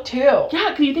I looked too.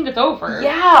 Yeah, because you think it's over.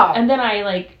 Yeah. And then I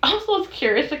like, also was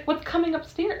curious, like, what's coming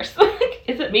upstairs? Like,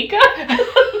 is it Mika?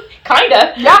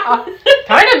 Kinda. Yeah.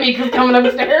 Kinda Mika's coming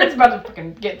upstairs, about to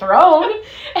fucking get thrown.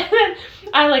 And then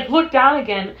I like looked down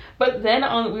again, but then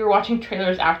we were watching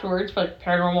trailers afterwards for like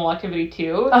Paranormal Activity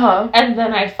 2. Uh-huh. And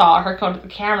then I saw her come to the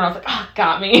camera, and I was like, oh,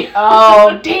 got me.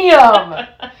 Oh, damn.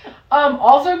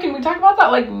 Also, can we talk about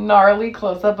that, like, gnarly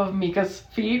close-up of Mika's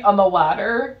feet on the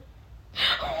ladder?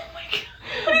 Oh, my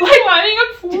God. Like, climbing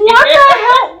upstairs. What the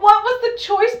hell? What was the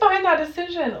choice behind that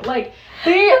decision? Like,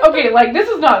 like, this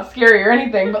is not scary or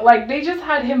anything, but, like, they just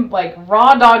had him, like,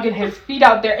 raw dogging his feet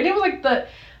out there, and it was,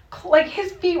 like,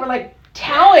 his feet were, like,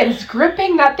 talons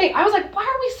gripping that thing. I was like, why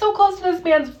are we so close to this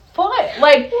man's foot?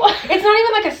 Like, it's not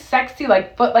even like a sexy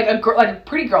like foot, like a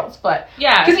pretty girl's foot.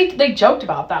 Yeah, because they joked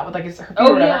about that with like her feet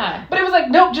or whatever. Yeah. But it was like,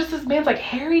 no, just this man's like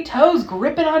hairy toes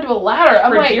gripping onto a ladder.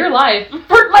 I'm for like, dear life.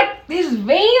 For like his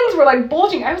veins were like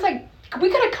bulging. I was like, we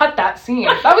could have cut that scene.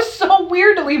 That was so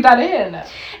weird to leave that in.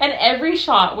 And every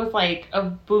shot was like a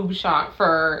boob shot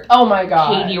for oh my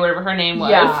God, Katie or whatever her name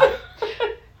was. Yeah.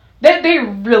 They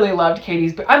really loved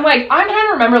Katie's. I'm like, I'm trying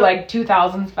to remember, like,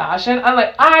 2000s fashion. I'm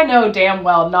like, I know damn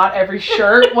well not every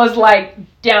shirt was, like,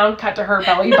 down cut to her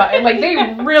belly button. Like, they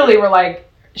really were like,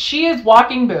 she is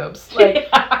walking boobs. Like,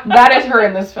 that is her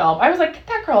in this film. I was like, get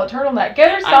that girl a turtleneck.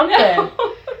 Get her something.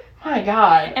 My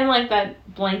God. And, like,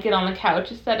 that blanket on the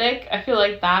couch aesthetic, I feel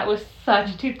like that was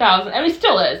such 2000. I mean,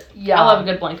 still is. Yeah. I love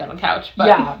a good blanket on the couch. But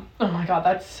yeah. Oh, my God.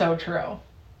 That's so true.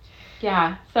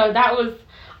 Yeah. So that was...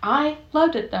 I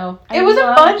loved it, though. It was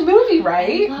a fun movie,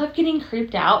 right? I love getting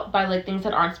creeped out by, like, things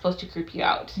that aren't supposed to creep you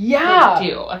out. Yeah. I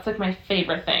do. That's, like, my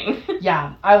favorite thing.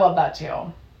 Yeah, I love that,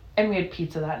 too. And we had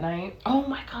pizza that night. Oh,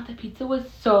 my God, the pizza was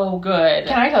so good.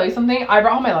 Can I tell you something? I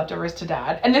brought all my leftovers to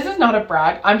Dad. And this is not a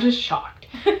brag. I'm just shocked.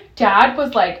 Dad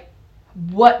was like,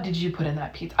 what did you put in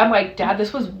that pizza? I'm like, Dad,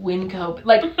 this was Winco.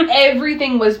 Like,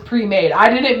 everything was pre-made. I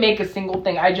didn't make a single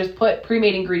thing. I just put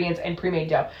pre-made ingredients and pre-made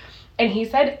dough. And he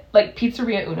said, like,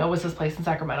 Pizzeria Uno was this place in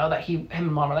Sacramento that him and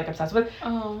Mom were, like, obsessed with.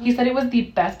 Oh. He said it was the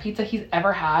best pizza he's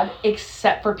ever had,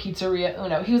 except for Pizzeria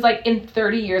Uno. He was like, in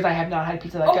 30 years, I have not had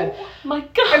pizza that good. Oh, my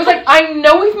God. I was like, I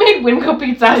know we've made Winco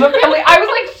pizza as a family. I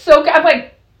was like, so good. I'm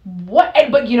like, what?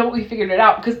 But you know what? We figured it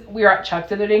out because we were at Chuck's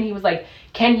the other day, and he was like,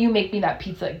 can you make me that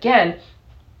pizza again?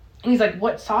 And he's like,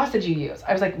 what sauce did you use?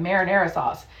 I was like, marinara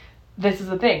sauce. This is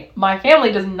the thing. My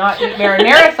family does not eat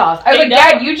marinara sauce. I was like,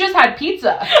 Dad, you just had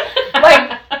pizza.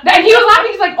 Like, and he was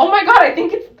laughing. He's like, oh my God,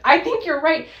 I think you're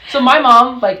right. So my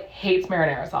mom, like, hates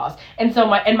marinara sauce. And so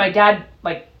my dad,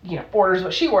 like, you know, orders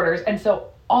what she orders. And so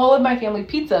all of my family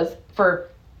pizzas for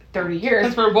 30 years.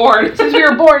 Since we're born. Since we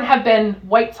were born have been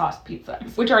white sauce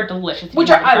pizzas. Which are delicious. Which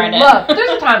I love. But there's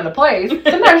a time and a place.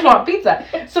 Sometimes you want pizza.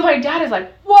 So my dad is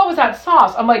like, what was that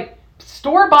sauce? I'm like,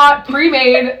 store-bought,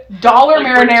 pre-made, dollar like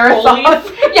marinara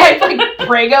sauce. Yeah, it's like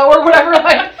Prego or whatever,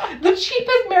 like the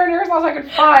cheapest marinara sauce I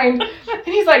could find. And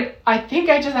he's like, I think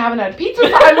I just haven't had pizza.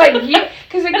 I'm like, yeah,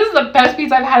 because like, this is the best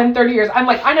pizza I've had in 30 years. I'm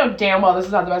like, I know damn well this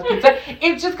is not the best pizza.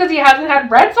 It's just because he hasn't had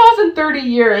red sauce in 30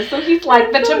 years. So he's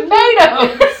like, the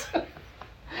tomatoes.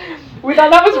 We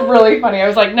thought that was really funny. I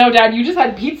was like, no, Dad, you just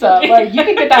had pizza. Like, you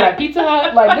can get that at Pizza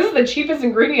Hut. Like, this is the cheapest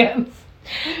ingredients.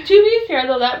 To be fair,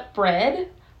 though, that bread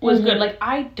was good. Like,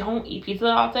 I don't eat pizza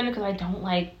that often because I don't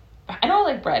like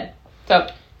bread. So,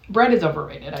 bread is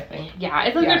overrated, I think. Yeah,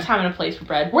 it's a good time and a place for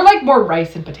bread. We're like more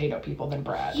rice and potato people than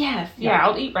bread. Yes. Yeah,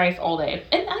 I'll eat rice all day.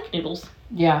 And I like noodles.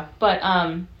 Yeah. But,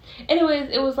 anyways,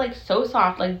 it was, like, so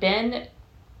soft. Like, Ben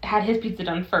had his pizza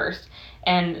done first.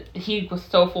 And he was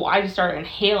so full. I just started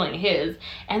inhaling his.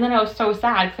 And then I was so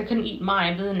sad because I couldn't eat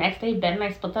mine. But the next day, Ben and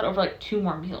I split that over, like, 2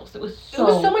 more meals. It was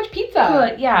so much pizza.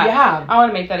 Good. Yeah. Yeah. I want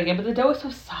to make that again. But the dough was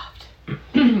so soft.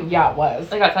 Yeah, it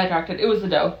was. I got sidetracked. It was the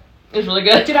dough. It was really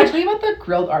good. Did I tell you about the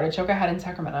grilled artichoke I had in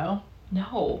Sacramento?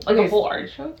 No. Like a whole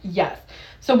artichoke? Yes.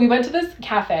 So we went to this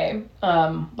cafe,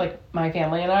 like my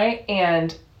family and I,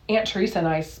 and Aunt Teresa and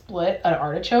I split an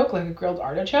artichoke, like a grilled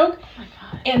artichoke. Oh my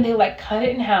God. And they like cut it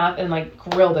in half and like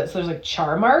grilled it. So there's like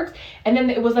char marks. And then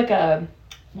it was like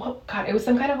it was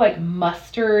some kind of like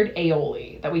mustard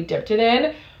aioli that we dipped it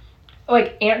in.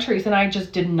 Like, Aunt Teresa and I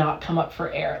just did not come up for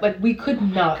air. Like, we could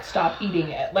not stop eating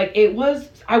it. Like,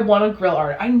 I want to grill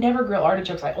artichokes. I never grill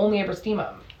artichokes. I only ever steam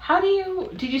them.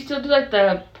 Did you still do, like,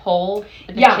 the pole?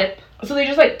 Like the chip? So they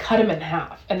just, like, cut them in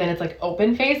half. And then it's, like,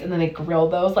 open face. And then they grill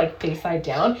those, like, face side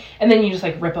down. And then you just,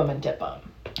 like, rip them and dip them.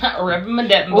 Rip them and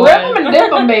dip them, boys. Rip them and dip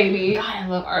them, baby. God, I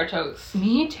love artichokes.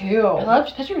 Me too. I love,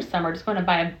 especially in summer, just going to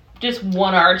buy just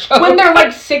one artichoke. When they're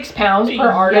like 6 pounds per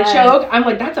artichoke, I'm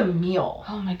like, that's a meal.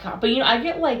 Oh my God. But I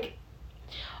get like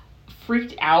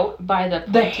freaked out by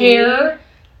the hair.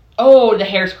 Oh, the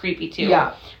hair's creepy too.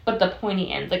 Yeah. But the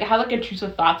pointy ends. Like, I have like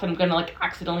intrusive thoughts that I'm gonna like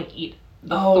accidentally eat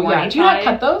the thorny side. Do you not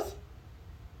cut those?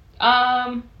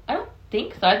 I don't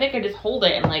think so. I think I just hold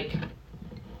it and like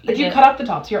Did you cut off the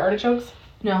tops of your artichokes?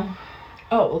 No.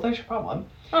 Oh, well, there's your problem.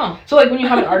 Oh. So, like, when you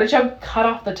have an artichoke, cut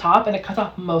off the top, and it cuts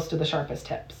off most of the sharpest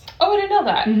tips. Oh, I didn't know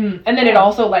that. Mm-hmm. And then it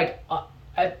also, like,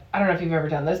 I don't know if you've ever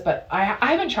done this, but I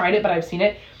haven't tried it, but I've seen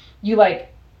it. You,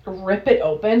 like, rip it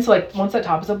open. So, like, once that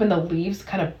top is open, the leaves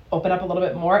kind of open up a little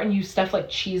bit more, and you stuff, like,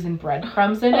 cheese and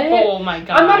breadcrumbs in it. Oh, my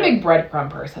God. I'm not a big breadcrumb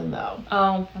person, though.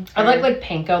 Oh, that's I like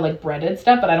panko, like, breaded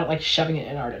stuff, but I don't like shoving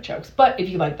it in artichokes. But if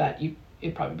you like that,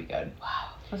 it'd probably be good.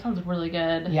 Wow. That sounds really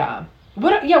good. Yeah.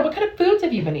 What kind of foods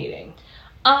have you been eating?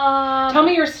 Tell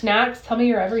me your snacks. Tell me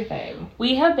your everything.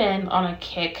 We have been on a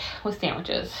kick with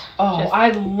sandwiches. Oh,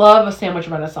 I love a sandwich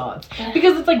renaissance.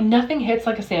 Because it's like nothing hits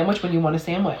like a sandwich when you want a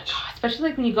sandwich. Especially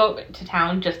like when you go to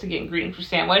town just to get ingredients for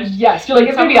sandwich. Yes, you're like,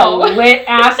 it's going to be a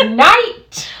lit-ass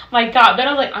night. My God. Then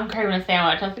I was like, I'm craving a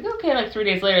sandwich. I was like, okay, like 3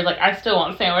 days later, like, I still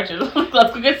want sandwiches.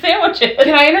 Let's go get sandwiches.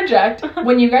 Can I interject?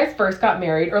 When you guys first got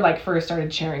married or like first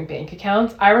started sharing bank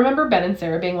accounts, I remember Ben and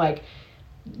Sarah being like,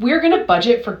 we're gonna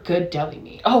budget for good deli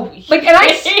meat. Oh, like, and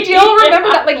I still remember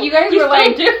that. Like, you guys were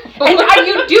like, do. And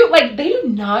you do, like, they do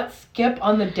not skip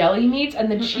on the deli meats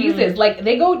and the cheeses. Like,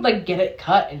 they go like get it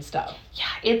cut and stuff.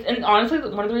 Yeah, and honestly,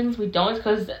 one of the reasons we don't is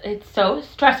because it's so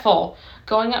stressful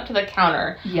going up to the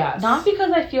counter. Yes. Not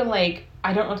because I feel like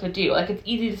I don't know what to do. Like, it's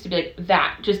easy just to be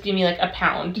like, just give me like a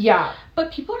pound. Yeah.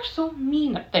 But people are so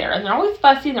mean up there, and they're always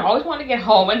fussy, and they're always wanting to get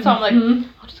home, and so I'm like,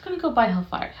 I'm just gonna go buy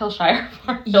Hillshire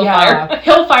Farm. Yeah,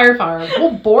 Hillfire Farm.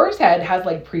 Well, Boar's Head has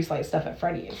like pre-sliced stuff at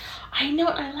Freddy's. I know,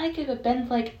 I like it, but Ben's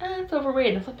like, it's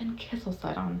overrated. That's what Ben Kissel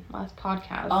said on last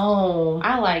podcast. Oh.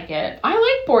 I like it. I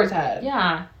like Boar's Head.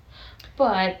 Yeah.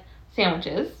 But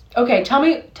sandwiches. Okay, tell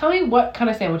me what kind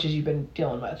of sandwiches you've been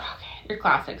dealing with. Okay, your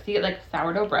classics. You get like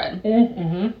sourdough bread.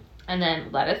 Mm-hmm. And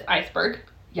then lettuce, iceberg.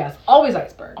 Yes, always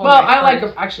iceberg. Always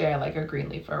iceberg. I like a green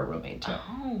leaf for a romaine too.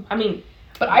 Oh, I mean,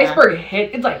 but iceberg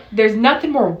it's like, there's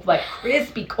nothing more like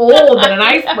crispy cold than an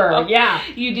iceberg. Yeah.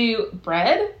 You do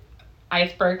bread,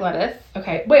 iceberg, lettuce.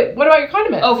 Okay, wait, what about your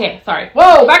condiments? Okay, sorry.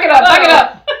 Whoa, back it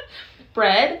up.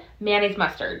 Bread, mayonnaise,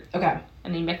 mustard. Okay.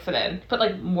 And then you mix it in. Put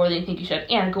like more than you think you should.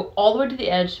 And go all the way to the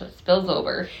edge so it spills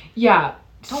over. Yeah.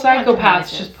 Don't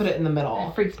Psychopaths just put it in the middle.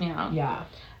 It freaks me out. Yeah.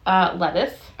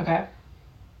 Lettuce. Okay.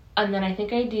 And then I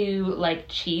think I do like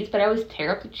cheese, but I always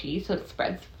tear up the cheese so it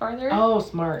spreads farther. Oh,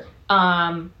 smart.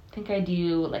 I think I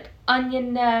do like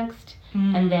onion next,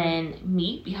 and then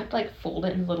meat. You have to like fold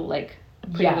it in little like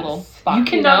little spots. You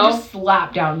cannot just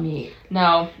slap down meat.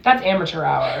 No, that's amateur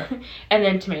hour. And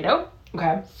then tomato.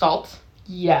 Okay. Salt.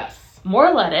 Yes.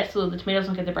 More lettuce so the tomatoes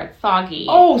don't get the bread soggy.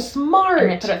 Oh, smart. And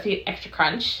then put out the extra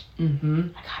crunch. Mm-hmm.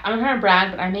 I'm trying to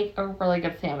brag, but I make a really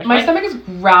good sandwich. My stomach is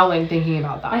growling thinking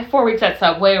about that. My 4 weeks at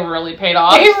Subway really paid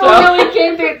off. They really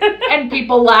came through, and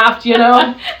people laughed, you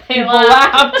know? People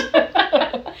laughed.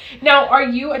 Now, are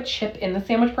you a chip in the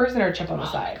sandwich person or a chip on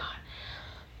the side? God.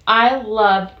 I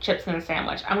love chips in a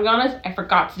sandwich. I'm gonna be honest, I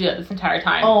forgot to do it this entire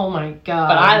time. Oh my god.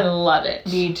 But I love it.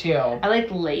 Me too. I like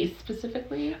Lay's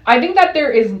specifically. I think that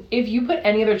if you put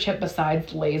any other chip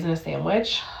besides Lay's in a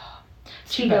sandwich,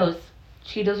 Cheetos.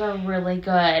 Cheetos are really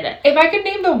good. If I could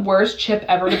name the worst chip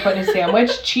ever to put in a sandwich,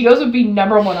 Cheetos would be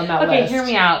number one on that list. Okay, hear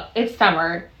me out. It's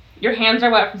summer. Your hands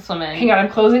are wet from swimming. Hang on, I'm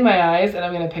closing my eyes and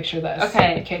I'm going to picture this.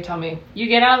 Okay. Okay, tell me. You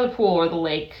get out of the pool or the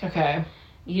lake. Okay.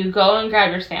 You go and grab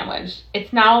your sandwich.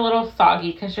 It's now a little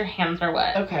soggy because your hands are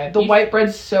wet. Okay. The white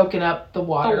bread's soaking up the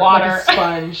water. The water. Like a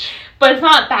sponge. But it's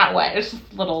not that wet. It's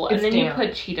just little. It's and then damp. You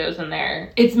put Cheetos in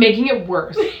there. It's making it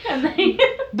worse. And then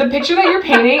the picture that you're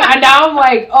painting, and now I'm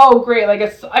like, oh, great. Like,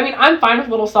 I'm fine with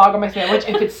a little sog on my sandwich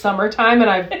if it's summertime and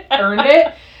I've earned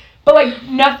it. But, like,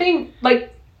 nothing,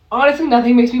 like, honestly,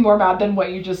 nothing makes me more mad than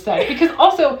what you just said. Because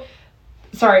also,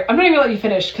 sorry, I'm not even going to let you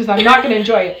finish because I'm not going to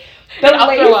enjoy it.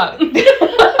 I'll throw up.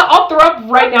 I'll throw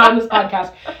up right now on this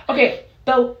podcast. Okay,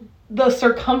 the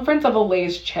circumference of a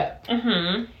Lay's chip.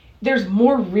 Mm-hmm. There's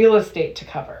more real estate to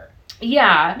cover.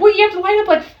 Yeah. Well, you have to line up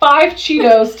like 5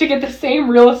 Cheetos to get the same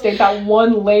real estate that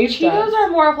one Lay's Cheetos does. are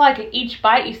more of like each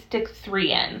bite you stick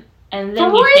 3 in. And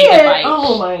then you take a bite.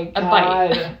 Oh my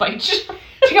god. A bite.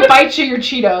 Take a bite to your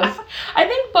Cheetos. I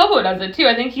think Bobo does it too.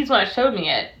 I think he's the one that showed me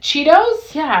it.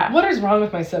 Cheetos? Yeah. What is wrong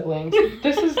with my siblings?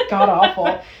 This is god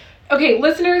awful. Okay,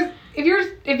 listeners, if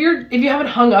you haven't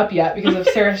hung up yet because of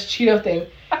Sarah's Cheeto thing,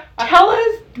 tell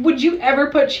us, would you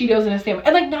ever put Cheetos in a sandwich?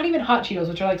 And like not even hot Cheetos,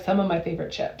 which are like some of my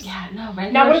favorite chips. Yeah, no,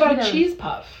 right. Now what about a cheese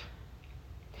puff?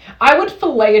 I would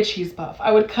fillet a cheese puff.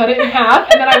 I would cut it in half,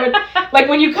 and then I would, like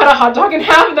when you cut a hot dog in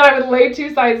half, then I would lay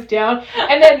 2 sides down,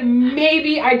 and then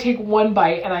maybe I'd take 1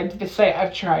 bite, and I'd say,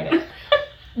 I've tried it.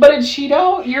 But a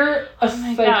Cheeto, you're a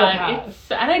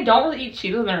psychopath. And I don't really eat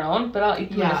Cheetos on their own, but I'll eat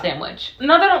them in a sandwich.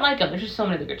 Not that I don't like them. There's just so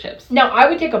many good chips. Now, I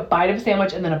would take a bite of a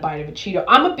sandwich and then a bite of a Cheeto.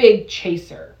 I'm a big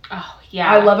chaser. Oh, yeah.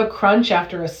 I love a crunch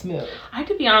after a smooth. I have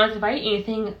to be honest, if I eat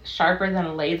anything sharper than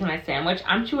a Lay's in my sandwich,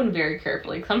 I'm chewing very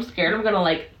carefully because I'm scared I'm going to,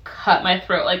 like, cut my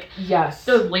throat. Like, yes.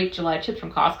 Those late July chips from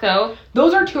Costco.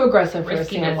 Those are too aggressive for a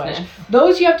sandwich. Business.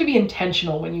 Those you have to be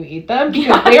intentional when you eat them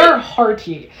because they are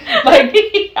hearty. Like,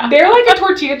 they're like a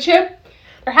tortilla chip.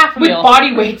 They're half a with meal.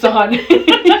 Body weights on.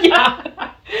 Yeah.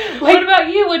 Like, what about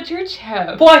you? What's your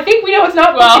chip? Well, I think we know it's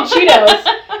not fucking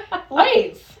Cheetos.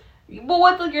 Lay's. Well,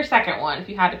 what's like your second one if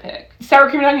you had to pick? Sour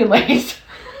cream and onion Lay's.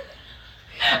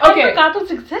 Okay. I forgot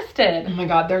those existed. Oh my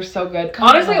god, they're so good.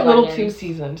 Honestly, a little too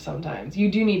seasoned sometimes. You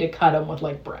do need to cut them with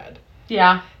like bread.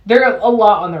 Yeah. They're a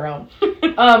lot on their own.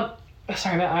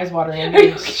 Sorry, my eyes watering. I'm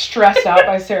getting stressed out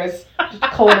by Sarah's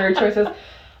culinary choices.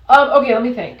 Okay, let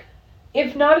me think.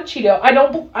 If not a Cheeto,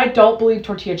 I don't believe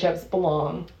tortilla chips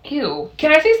belong. Ew.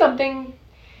 Can I say something?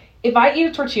 If I eat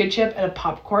a tortilla chip and a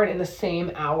popcorn in the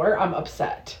same hour, I'm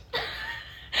upset.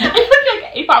 Like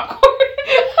a popcorn.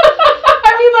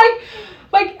 I mean,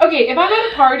 like, okay, if I'm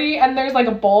at a party and there's like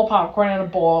a bowl of popcorn and a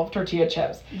bowl of tortilla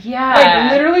chips. Yeah.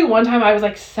 Like, literally one time I was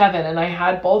like 7 and I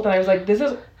had both and I was like, this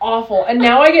is awful. And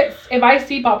now if I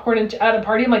see popcorn at a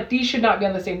party, I'm like, these should not be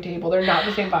on the same table. They're not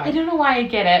the same vibe. I don't know why I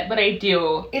get it, but I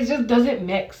do. It just doesn't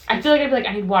mix. I feel like I'd be like,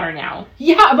 I need water now.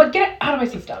 Yeah, but get it out of my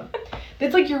system.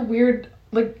 It's like your weird,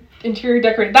 like, interior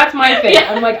decorating. That's my thing.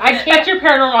 Yeah. I'm like, I can't. That's your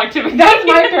paranormal activity. That's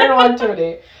my paranormal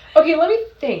activity. Okay, let me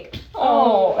think.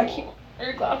 Oh, I can't.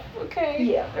 Your glasses, okay.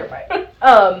 Yeah, they're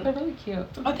fine. They're really cute.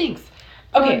 Oh, thanks.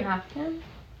 Okay.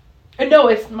 No,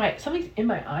 it's something's in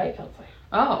my eye, it feels like.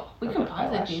 Oh, we can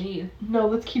pause it if you need. No,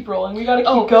 let's keep rolling. We gotta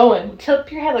keep going.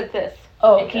 Tilt your head like this.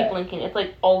 Oh, and keep blinking. It's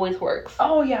like always works.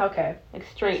 Oh, yeah, okay. Like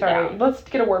straight down. Let's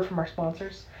get a word from our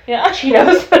sponsors. Yeah.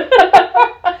 Cheetos.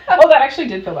 Oh, that actually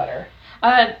did feel better.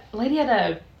 Lady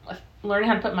had learning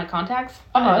how to put my contacts.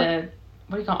 Uh-huh.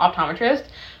 What do you call it? Optometrist.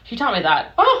 She taught me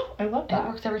that. Oh, I love that. It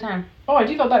works every time. Oh, I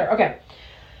do feel better. Okay.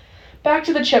 Back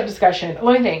to the chip discussion.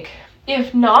 Let me think.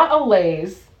 If not a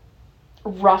Lay's,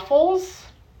 Ruffles.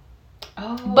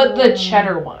 Oh. But the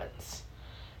cheddar ones.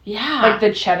 Yeah. Like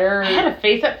the cheddar. I had a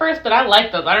face at first, but I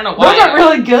like those. I don't know why. Those are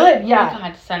really good. Yeah. Oh my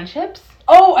god, Sun Chips?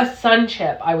 Oh, a Sun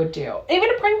Chip I would do. Even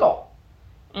a Pringle.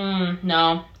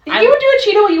 No. If you would do a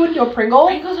Cheeto, you wouldn't do a Pringle?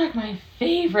 Pringles are like my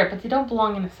favorite, but they don't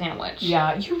belong in a sandwich.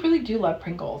 Yeah, you really do love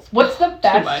Pringles. What's the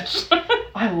best? Too much.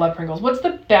 I love Pringles. What's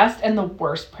the best and the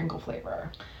worst Pringle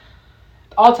flavor?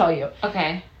 I'll tell you.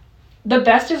 Okay. The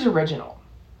best is original.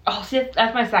 Oh, see,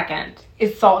 that's my second.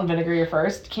 Is salt and vinegar your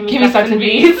first? Kymi, Sara, and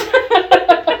bees.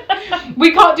 Did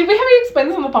we have you explain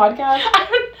this on the podcast?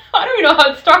 I don't even know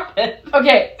how it started.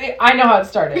 Okay, I know how it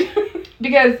started.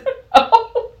 Because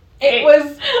it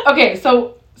was... Okay,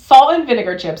 so salt and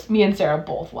vinegar chips, me and Sarah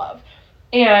both love.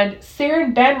 And Sarah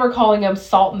and Ben were calling them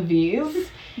salt and V's.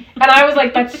 And I was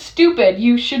like, that's stupid.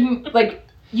 You shouldn't, like,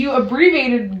 you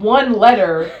abbreviated one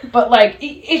letter, but, like,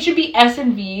 it should be S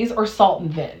and V's or salt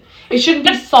and vin. It shouldn't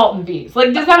be salt and V's.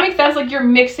 Like, does that make sense? Like, you're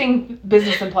mixing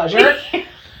business and pleasure.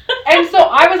 And so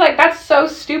I was like, that's so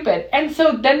stupid. And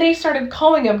so then they started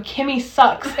calling him Kymi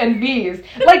Sucks and V's,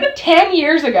 like 10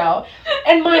 years ago.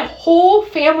 And my whole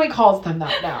family calls them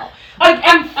that now. Like,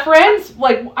 and friends,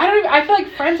 like, I feel like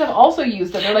friends have also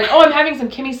used it. They're like, oh, I'm having some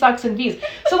Kymi Sucks and V's.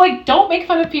 So, like, don't make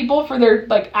fun of people for their,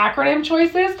 like, acronym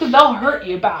choices, because they'll hurt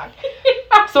you back.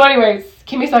 So, anyways,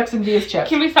 Kymi Sucks and V's chips.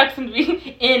 Kymi Sucks and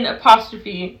V in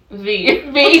apostrophe V.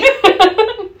 V.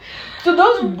 So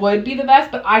those would be the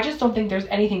best, but I just don't think there's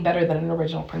anything better than an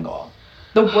original Pringle.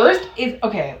 The worst is,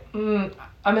 okay, I'm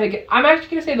actually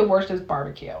gonna say the worst is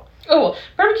barbecue. Oh,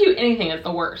 barbecue anything is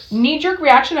the worst. Knee-jerk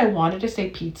reaction, I wanted to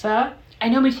say pizza. I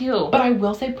know, me too. But I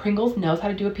will say Pringles knows how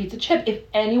to do a pizza chip. If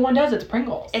anyone does, it's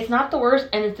Pringles. It's not the worst,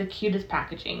 and it's the cutest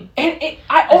packaging. And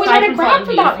I always want to grab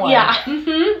for that one. Yeah.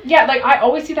 Mm-hmm. Yeah, like, I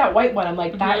always see that white one. I'm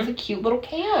like, that is a cute little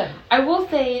can. I will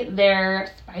say their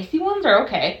spicy ones are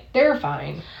okay. They're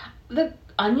fine. The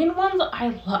onion ones,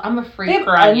 I'm a freak they have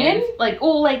for onions. Onion? Like,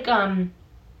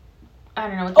 I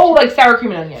don't know. Oh, like sour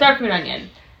cream and onion. Sour cream and onion.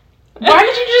 Why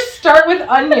did you just start with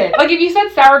onion? Like, if you said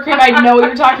sour cream, I'd know what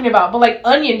you're talking about. But, like,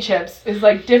 onion chips is,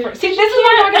 like, different. See, this is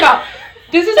what I'm talking about.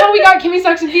 This is how we got Kymi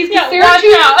Sucks and V's. Yeah,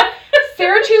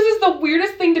 Sarah chooses the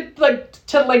weirdest thing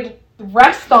to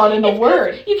rest on in the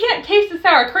word. You can't taste the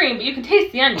sour cream, but you can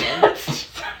taste the onion.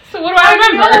 So what do I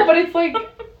remember? I know, but it's like,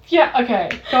 yeah,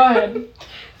 okay, go ahead.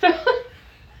 So,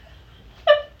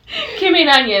 Kymi and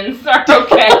onions are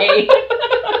okay.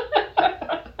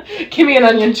 Kymi and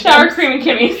onion chips. Sour cream and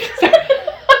Kymis.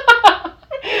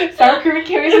 Sour cream and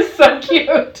Kymis is so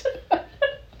cute.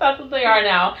 That's what they are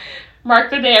now.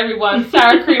 Mark the day, everyone.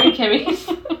 Sour cream and Kymis.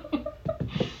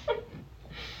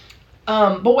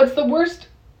 But what's the worst?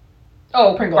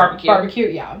 Oh, Pringle. barbecue. Barbecue,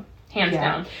 yeah. Hands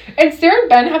down. And Sarah and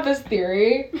Ben have this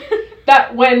theory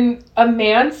that when a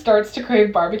man starts to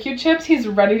crave barbecue chips, he's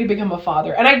ready to become a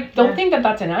father. And I don't think that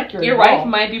that's inaccurate. Your wife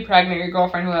might be pregnant, your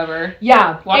girlfriend, whoever.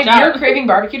 Yeah. Watch if out. you're craving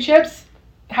barbecue chips,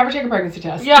 have her take a pregnancy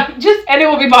test. Yeah. And it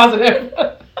will be positive.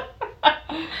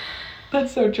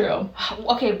 That's so true.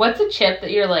 Okay, what's a chip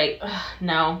that you're like,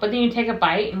 no, but then you take a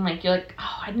bite and like you're like,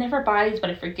 oh, I'd never buy these, but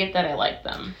I forget that I like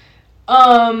them.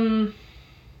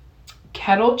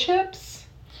 Kettle chips.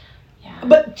 Yeah.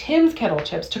 But Tim's kettle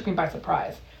chips took me by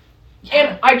surprise. Yeah.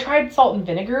 And I tried salt and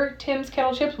vinegar Tim's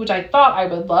kettle chips, which I thought I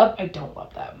would love. I don't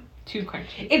love them. Too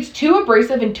crunchy. It's too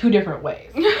abrasive in two different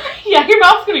ways. Yeah, your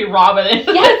mouth's gonna be raw with it.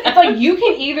 Yes, it's like you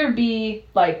can either be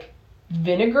like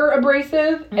vinegar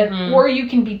abrasive or you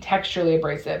can be texturally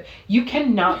abrasive. You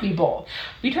cannot be both.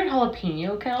 You tried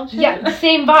jalapeno kettle chips? Yeah,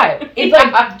 same vibe. It's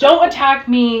like, don't attack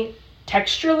me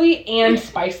texturally and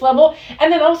spice level.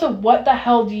 And then also, what the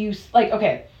hell do you, like,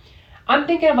 okay, I'm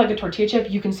thinking of like a tortilla chip,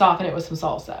 you can soften it with some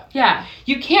salsa. Yeah.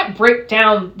 You can't break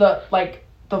down the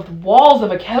walls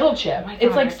of a kettle chip. Oh,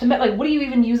 it's like cement. Like, what do you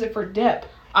even use it for dip?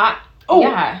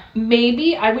 Yeah.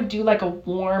 Maybe I would do like a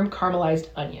warm caramelized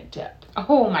onion dip.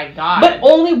 Oh my god. But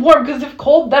only warm, because if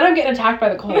cold, then I'm getting attacked by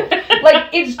the cold. Like,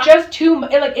 it's just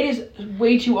it is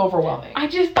way too overwhelming. I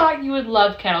just thought you would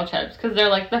love kettle chips, because they're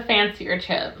like the fancier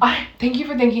chip. Thank you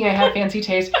for thinking I have fancy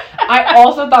taste. I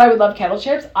also thought I would love kettle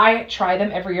chips. I try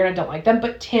them every year and I don't like them,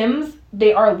 but Tim's,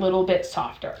 they are a little bit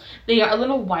softer. They are a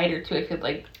little wider too, I feel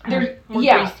like. They're more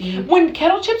greasy. When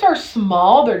kettle chips are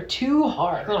small, they're too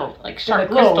hard. Little, like, they're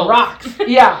sharp like little rocks.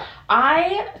 Yeah.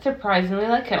 I surprisingly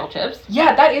like kettle chips.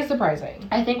 Yeah, that is surprising.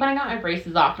 I think when I got my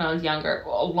braces off when I was younger,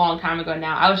 a long time ago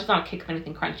now, I was just on a kick of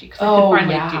anything crunchy because I could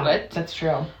finally do it. That's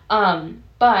true.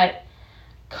 But,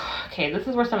 okay, this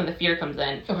is where some of the fear comes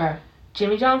in. Okay.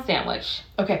 Jimmy John's sandwich.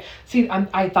 Okay. See,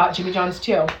 I thought Jimmy John's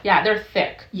too. Yeah, they're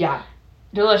thick. Yeah.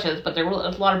 Delicious, but there's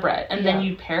a lot of bread. And then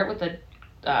you pair it with a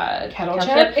kettle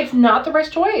chip. It's not the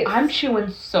best choice. I'm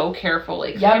chewing so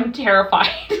carefully because I'm terrified.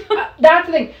 That's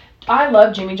the thing. I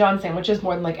love Jimmy John's sandwiches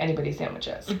more than like anybody's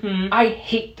sandwiches. Mm-hmm. I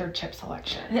hate their chip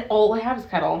selection. And all they have is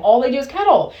kettle. All they do is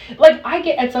kettle. Like, I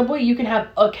get at Subway, you can have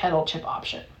a kettle chip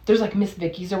option. There's like Miss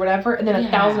Vicky's or whatever, and then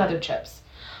 1,000 other chips.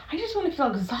 I just want to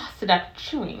feel exhausted after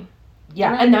chewing.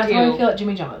 Yeah, and that's how I feel at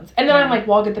Jimmy John's. And then I'm like,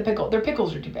 well, I'll get the pickle. Their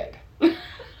pickles are too big.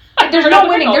 There's no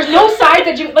winning. There's no sides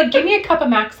at Jimmy. Like, give me a cup of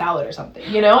mac salad or something,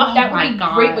 you know? Oh, that would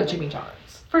be great with Jimmy John's.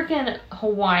 Freaking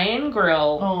Hawaiian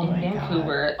Grill in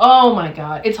Vancouver. God. Oh my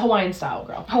god. It's Hawaiian style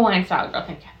grill. Hawaiian style grill.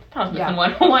 Thank you. I thought I was missing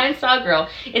one. Hawaiian style grill.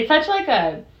 It's such like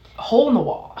a hole in the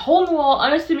wall. Hole in the wall,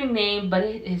 unassuming name, but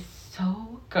it is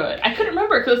so Good. I couldn't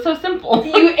remember because it's so simple.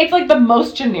 It's like the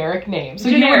most generic name. So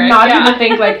you would not even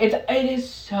think like it is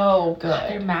so good.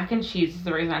 Their mac and cheese is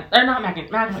the reason. They're not mac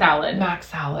salad. Mac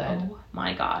salad. Oh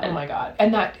my god. Oh my god.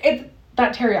 And that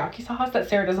teriyaki sauce that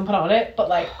Sarah doesn't put on it, but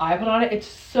like I put on it, it's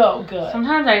so good.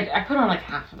 Sometimes I put on like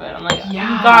half of it. I'm like, you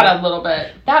got a little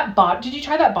bit. Did you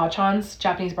try that Bachan's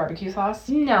Japanese barbecue sauce?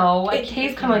 No. It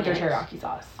tastes kind of like their teriyaki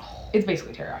sauce. It's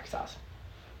basically teriyaki sauce.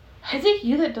 Is it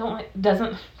you that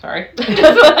doesn't like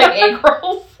egg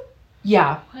rolls?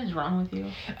 Yeah. What is wrong with you?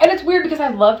 And it's weird because I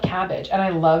love cabbage and I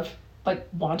love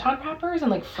like wonton wrappers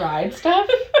and like fried stuff.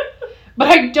 But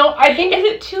I think... Is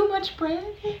it too much bread?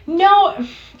 No,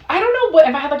 I don't know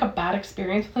if I had like a bad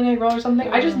experience with an egg roll or something.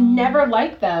 I just never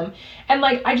liked them. And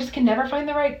like, I just can never find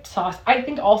the right sauce. I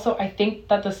think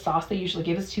that the sauce they usually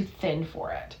give is too thin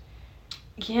for it.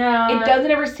 Yeah. It doesn't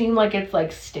ever seem like it's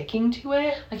like sticking to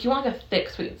it. Like you want like a thick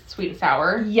sweet and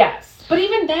sour. Yes. But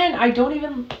even then, I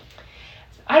don't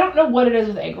know what it is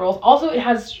with egg rolls. Also, it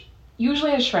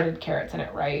usually has shredded carrots in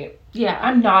it, right? Yeah.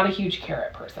 I'm not a huge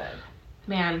carrot person.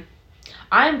 Man,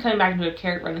 I'm coming back into a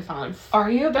carrot renaissance.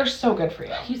 Are you? They're so good for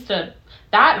you. I used to...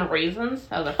 That and raisins.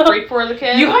 I was a freak for the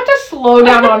kid. You have to slow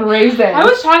down on raisins. I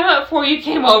was talking about it before you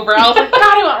came over. I was like, God,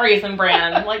 I want Raisin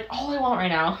Bran. I'm like, all I want right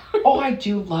now. Oh, I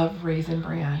do love Raisin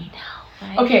Bran. I know,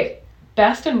 right? Okay,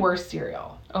 best and worst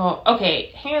cereal. Oh, okay.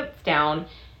 Hands down,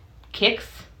 Kix,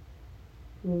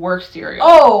 worst cereal.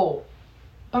 Oh!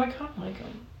 But I kind of like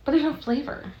them. But there's no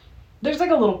flavor. There's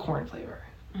like a little corn flavor.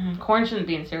 Corn shouldn't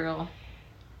be in cereal.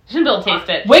 You shouldn't be able to taste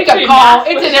it. Wake up call.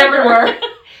 It's in everywhere.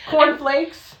 Corn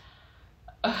flakes.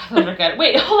 Those are good.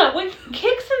 Wait, hold on. Wait,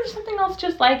 Kix is something else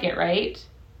just like it, right?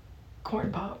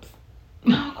 Corn Pops.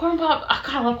 No, Corn Pop. Oh,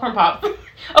 God, I love Corn Pops.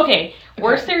 Okay,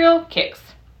 worst cereal, Kix.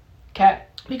 Okay.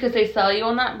 Because they sell you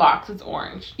on that box. It's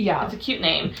orange. Yeah. It's a cute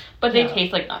name, but they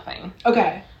taste like nothing.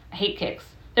 Okay. I hate Kix.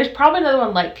 There's probably another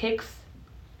one like Kix.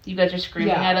 You guys are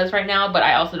screaming at us right now, but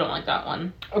I also don't like that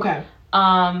one. Okay.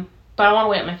 But I want to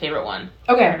wait on my favorite one.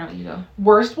 Okay. I don't know, you go.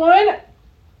 Worst one?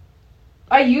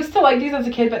 I used to like these as a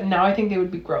kid, but now I think they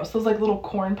would be gross. Those like little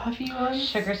corn puffy ones.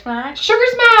 Sugar Smacks? Sugar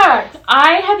Smacks!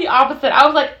 I had the opposite. I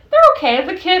was like, they're okay. As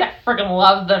a kid, I freaking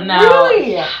love them now.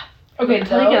 Really? Okay,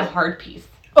 until you get a hard piece.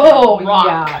 Oh, rock.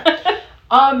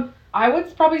 Yeah. I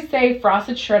would probably say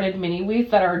frosted shredded mini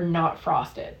wheats that are not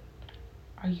frosted.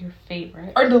 Are your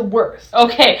favorite? Are the worst.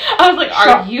 Okay. I was like,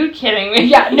 are you kidding me?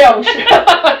 Yeah, no.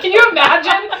 Can you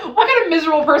imagine? What kind of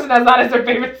miserable person has that as their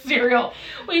favorite cereal?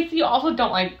 Wait, so you also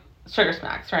don't like Sugar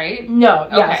Smacks, right? No,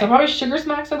 yeah. Okay. So probably Sugar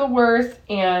Smacks are the worst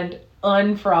and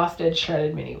unfrosted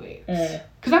shredded mini wheats.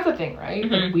 Because that's a thing, right?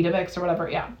 Mm-hmm. Like Weetabix or whatever,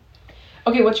 yeah.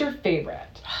 Okay, what's your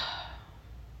favorite?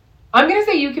 I'm going to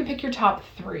say you can pick your top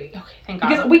 3. Okay, thank God.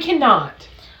 Because we cannot.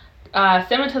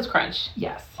 Cinnamon Toast Crunch.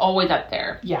 Yes. Always up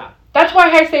there. Yeah. That's why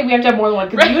I say we have to have more than one.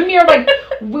 Because you and me are like,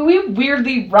 we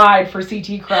weirdly ride for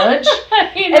CT Crunch.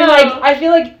 I know. And like, I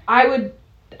feel like I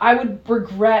would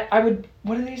regret,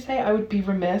 what do they say? I would be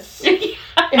remiss if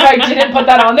I didn't put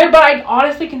that on there. But I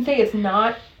honestly can say it's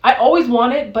not, I always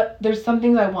want it, but there's some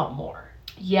things I want more.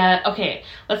 Yeah, okay.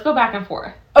 Let's go back and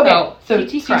forth. Okay, so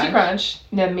CT Crunch,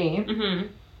 then me. Mm-hmm.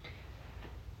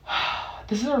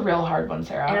 This is a real hard one,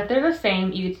 Sarah. And if they're the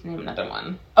same, you get to name another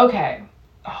one. Okay.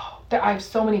 Oh, I have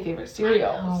so many favorite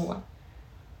cereals.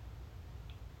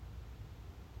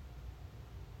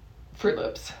 Fruit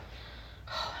Loops.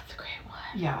 Oh, that's a great one.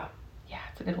 Yeah. Yeah,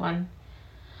 it's a good one.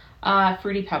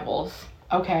 Fruity Pebbles.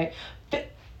 Okay.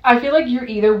 I feel like you're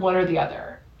either one or the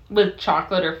other. With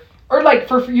chocolate or like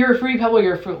for you're a Fruity Pebble,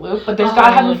 you're a Fruit Loop, but there's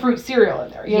gotta have a fruit cereal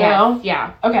in there, you know?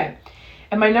 Yeah. Okay.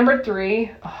 And my number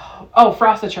 3,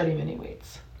 Frosted Shredded Mini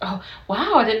Wheats. Oh,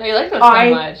 wow, I didn't know you liked those so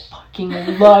much. I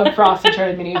fucking love Frosted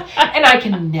Shredded Mini Wheats. And I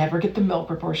can never get the milk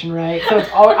proportion right. So it's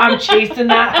always, I'm chasing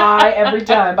that high every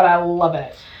time, but I love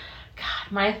it.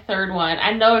 God, my third one.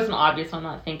 I know it's an obvious one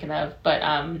I'm not thinking of, but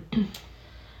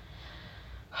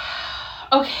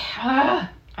okay.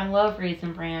 I love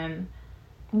Raisin Bran.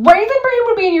 Raisin Bran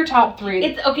would be in your top 3.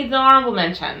 It's an honorable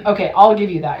mention. Okay, I'll give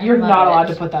you that. You're not allowed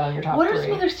to put that on your top 3. What are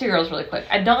some other cereals really quick?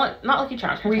 I don't like, not Lucky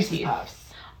Charms. Reese's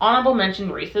Puffs. Honorable mention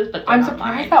Reese's, but I'm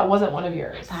surprised that wasn't one of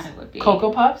yours. I thought it would be.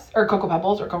 Cocoa Puffs? Or Cocoa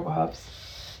Pebbles or Cocoa Puffs.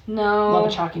 No. Love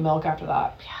a chalky milk after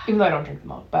that. Yeah. Even though I don't drink the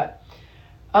milk, but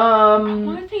I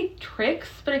want to say Trix,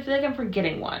 but I feel like I'm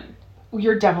forgetting one.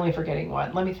 You're definitely forgetting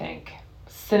one. Let me think.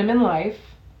 Cinnamon Life.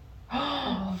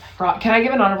 Can I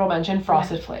give an honorable mention?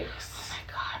 Frosted Flakes. Oh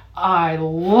my God. I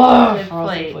love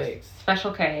Frosted Flakes.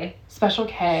 Special K. Special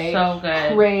K. So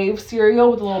good. Crave cereal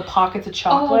with little pockets of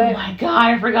chocolate. Oh my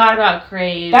god, I forgot about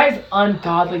Crave. That is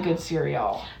ungodly good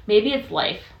cereal. Maybe it's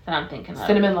Life that I'm thinking of.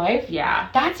 Cinnamon Life? Yeah.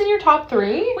 That's in your top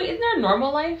 3? Wait, isn't there a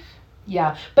Normal Life?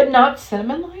 Yeah, but not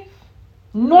Cinnamon Life?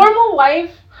 Normal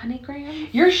Life? Honey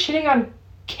Grahams? You're shitting on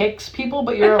Kix people,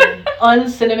 but you're an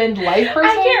uncinnamon Life person?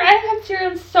 I haven't had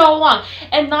cereal in so long.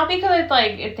 And not because it's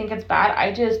like, I think it's bad.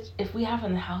 I just, if we have it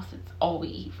in the house, it's all we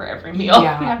eat for every meal.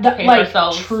 Yeah, we have to pay for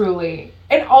ourselves. Truly.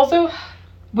 And also,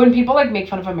 when people like make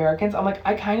fun of Americans, I'm like,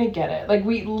 I kind of get it. Like,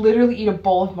 we literally eat a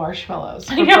bowl of marshmallows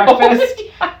for breakfast.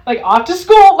 Yeah. Like, off to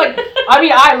school. Like, I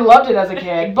mean, I loved it as a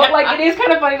kid. But, like, it is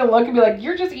kind of funny to look and be like,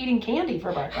 you're just eating candy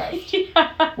for breakfast.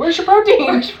 Yeah. Where's your protein?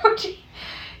 Where's your protein?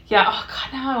 Yeah, oh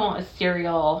god, now I want a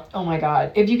cereal. Oh my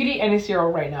god. If you could eat any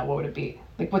cereal right now, what would it be?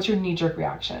 Like, what's your knee-jerk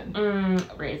reaction?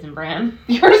 Raisin Bran.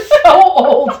 You're so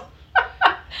old.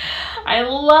 I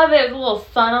love it. With a little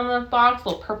sun on the box, a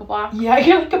little purple box. Yeah,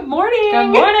 you're like, good morning. Good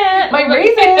morning. My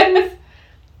raisins.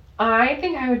 I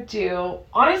think I would do,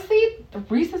 honestly, the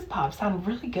Reese's Puffs sound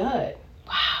really good.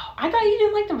 Wow. I thought you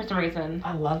didn't like them for some reason.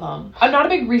 I love them. I'm not a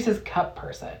big Reese's Cup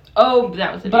person. Oh,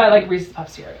 that was it. But I like Reese's Puff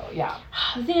cereal, yeah.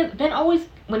 The thing is, Ben always,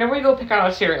 whenever we go pick out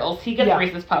our cereals, he gets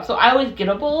Reese's Puffs. So I always get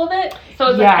a bowl of it. So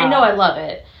it's like, I know I love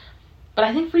it. But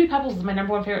I think Fruity Pebbles is my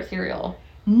number 1 favorite cereal.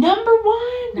 Number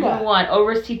 1? Number 1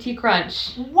 over TT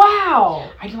Crunch.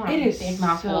 Wow. I don't want it a is big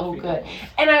mouthful so of good. Pebbles.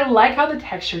 And I like how the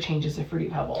texture changes of Fruity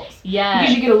Pebbles. Yeah.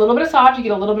 Because you get a little bit of soft, you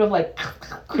get a little bit of like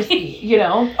crispy, you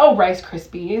know? Oh, Rice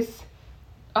Krispies.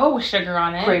 Oh, with sugar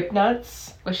on it. Grape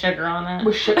Nuts. With sugar on it.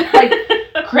 With sugar. Like,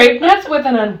 Grape Nuts with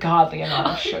an ungodly amount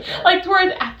of sugar. Like,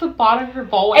 towards at the bottom of your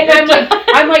bowl. And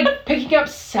I'm like picking up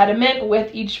sediment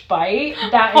with each bite.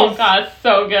 That is. Oh, God,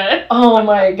 so good. Oh,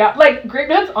 my God. Like, Grape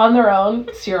Nuts on their own,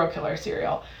 serial killer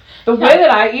cereal. The way that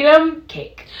I eat them,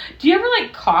 cake. Do you ever,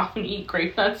 like, cough and eat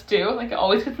Grape Nuts, too? Like, it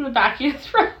always gets in the back of your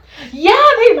throat. Yeah,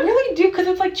 they really do, because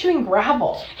it's like chewing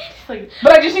gravel. Like,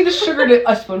 but I just need the sugar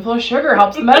a spoonful of sugar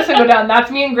helps the medicine go down. That's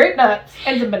me and Grape Nuts.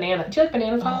 And some banana. Do you like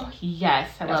bananas? Oh,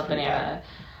 yes. I love banana.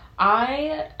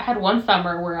 I had one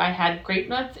summer where I had Grape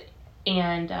Nuts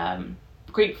and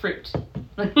grapefruit.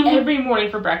 Like, every morning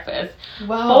for breakfast.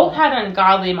 Wow. Both had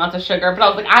ungodly amounts of sugar, but I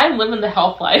was like, I'm living the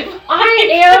health life. I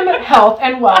am health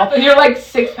and wealth, and you're like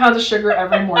 6 pounds of sugar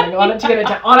every morning on it to get it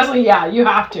down. Honestly, yeah, you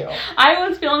have to. I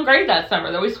was feeling great that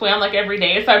summer, though. We swam like every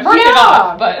day, so I burned it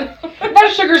off, but...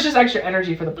 that sugar's just extra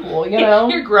energy for the pool, you know?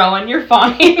 You're growing, you're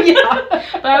fine. Yeah.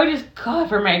 But I would just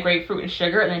cover my grapefruit in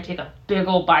sugar and then take a big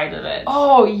old bite of it.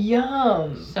 Oh,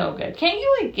 yum. So good. Can't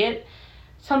you, like, get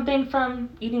something from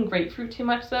eating grapefruit too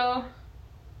much, though?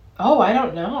 Oh, I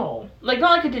don't know. Like,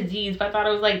 not like a disease, but I thought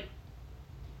it was, like,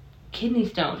 kidney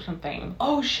stone or something.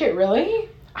 Oh, shit, really?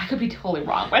 I could be totally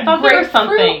wrong, but I thought there was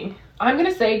something. I'm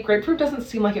going to say grapefruit doesn't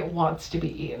seem like it wants to be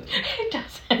eaten. It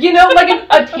doesn't. You know, like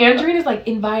a tangerine is, like,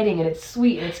 inviting, and it's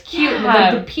sweet, and it's cute, and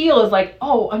then the peel is like,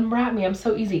 oh, unwrap me, I'm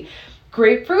so easy.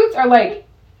 Grapefruits are, like,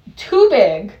 too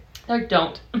big. They're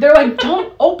don't. They're like,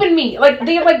 don't open me. Like,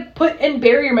 they, like, put in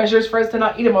barrier measures for us to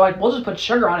not eat them. We're like, we'll just put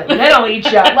sugar on it, and then I'll eat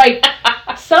you. Like...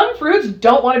 Some fruits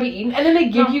don't want to be eaten, and then they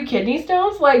give you kidney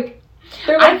stones. Like,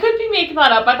 they're like, I could be making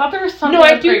that up. I thought there was something. No,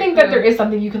 I do think that there is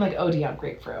something you can like OD on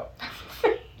grapefruit.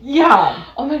 Yeah.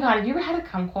 Oh my god, have you ever had a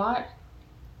kumquat?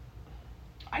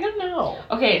 I don't know.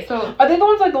 Okay, so are they the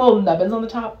ones like the little nubbins on the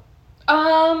top?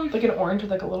 Like an orange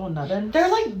with like a little nubbin. They're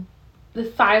like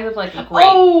the size of like a grape.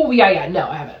 Oh yeah. No,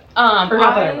 I haven't. Or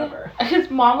not that I remember. His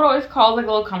mom would always call like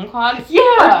little kumquats.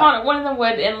 Yeah. One of them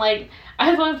would, and like I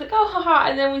was always like, oh haha,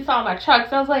 and then we saw them at Chuck's,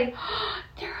 and I was like, oh,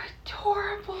 they're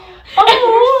adorable.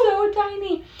 Oh, they're so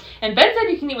tiny. And Ben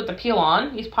said you can eat with the peel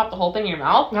on. You just pop the whole thing in your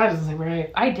mouth. That doesn't seem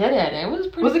right. I did it. It was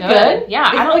pretty good. Was it good? Yeah.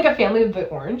 Is it like a family of the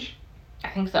orange? I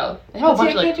think so. No, see,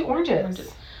 I can't do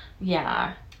oranges.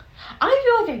 Yeah.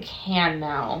 I feel like I can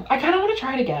now. I kind of want to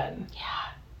try it again. Yeah.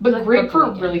 But like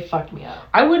grapefruit really fucked me up.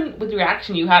 I wouldn't, with the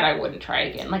reaction you had, I wouldn't try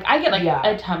again. Like, I get, like,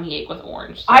 a tummy ache with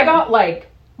orange. So. I got, like,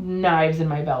 knives in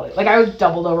my belly. Like, I was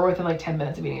doubled over within, like, 10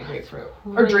 minutes of eating a grapefruit.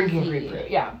 Or drinking grapefruit,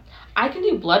 yeah. I can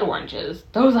do blood oranges.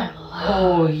 Those I love.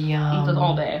 Oh, yum. Eat those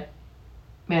all day.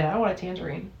 Man, I want a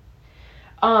tangerine.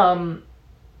 Okay, I'm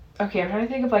trying to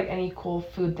think of, like, any cool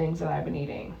food things that I've been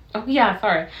eating. Oh, yeah,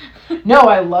 sorry. No,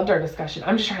 I loved our discussion.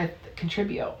 I'm just trying to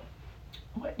contribute.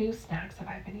 What new snacks have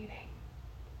I been eating?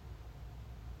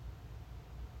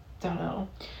 Don't know.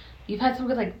 You've had some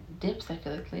good, like, dips, I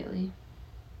feel like, lately.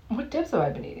 What dips have I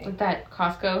been eating? Like that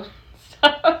Costco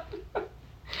stuff.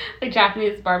 Like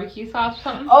Japanese barbecue sauce or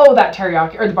something. Oh, that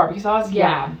teriyaki, or the barbecue sauce?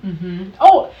 Yeah. Mm-hmm.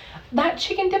 Oh, that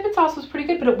chicken dipping sauce was pretty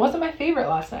good, but it wasn't my favorite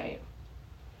last night.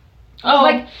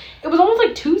 It was almost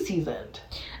like too seasoned.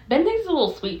 Ben thinks it's a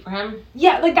little sweet for him.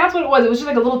 Yeah, like that's what it was. It was just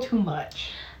like a little too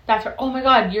much. That's right. Oh my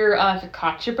god, your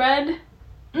focaccia bread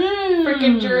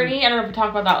freaking journey. I don't know if we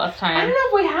talked about that last time. I don't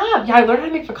know if we have. Yeah, I learned how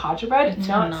to make focaccia bread. It's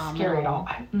not phenomenal. scary at all.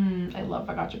 I love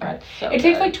focaccia bread. So it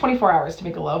takes like 24 hours to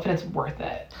make a loaf, and it's worth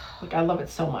it. Like, I love it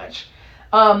so much.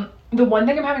 The one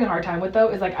thing I'm having a hard time with, though,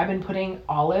 is like I've been putting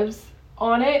olives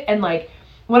on it, and like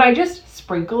when I just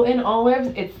sprinkle in olives,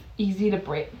 it's easy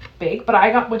to bake. But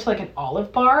I went to like an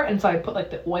olive bar, and so I put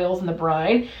like the oils and the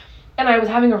brine, and I was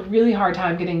having a really hard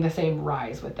time getting the same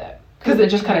rise with it because it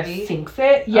just kind of sinks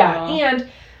it. Yeah, and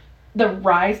the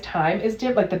rise time is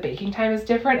different, like the baking time is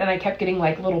different, and I kept getting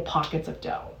like little pockets of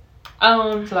dough.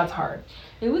 So that's hard.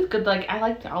 It was good. Like, I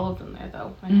liked the olives in there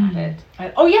though. I had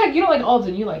it. Oh yeah, you don't like olives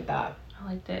and you like that. I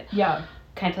liked it. Yeah.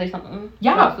 Can I tell you something?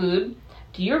 Yeah. About food?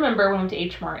 Do you remember when I went to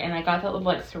H Mart and I got that little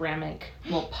like ceramic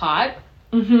little pot?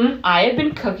 I had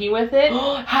been cooking with it.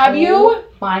 Have you? Oh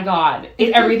my god.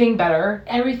 Is everything better?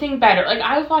 Everything better. Like,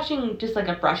 I was watching just like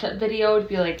a brush up video to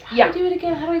be like, how do I do it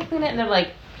again? How do I clean it? And they're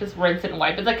like, just rinse it and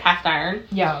wipe. It's like cast iron.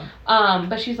 Yeah.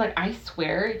 But she's like, I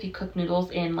swear if you cook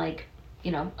noodles in like,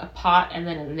 you know, a pot and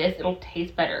then in this, it'll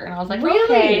taste better. And I was like,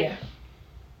 really? Okay.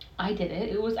 I did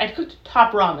it. I cooked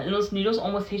top ramen and those noodles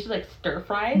almost tasted like stir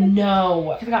fried.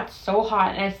 No. Because it got so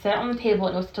hot and I set it on the table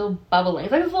and it was still bubbling.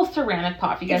 It's like this little ceramic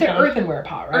pot. If you guys it's an earthenware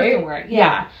pot, right? Earthenware,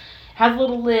 yeah. Has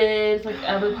little lids, like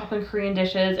really popping Korean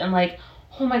dishes, and like,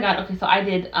 oh my god. Okay, so I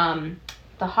did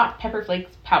the hot pepper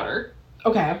flakes powder.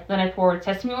 Okay. Then I poured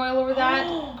sesame oil over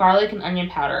that, garlic and onion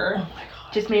powder. Oh my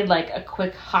god. Just made like a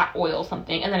quick hot oil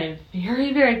something, and then I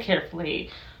very, very carefully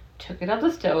took it off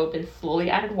the stove and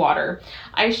slowly added water.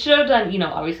 I should have done, you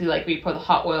know, obviously like we pour the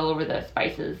hot oil over the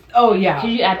spices. Oh yeah.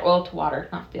 Because you add oil to water,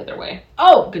 not the other way.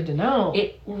 Oh, good to know.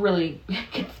 It really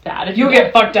gets bad. If You'll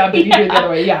get fucked up if you do it the other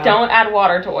way, yeah. Don't add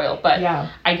water to oil, but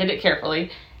yeah. I did it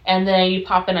carefully. And then you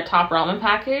pop in a top ramen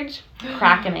package,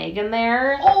 crack an egg in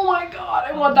there. Oh my god,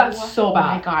 I want that so bad.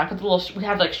 Oh my god, put the little, we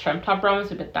have like shrimp top ramen,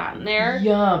 so we put that in there.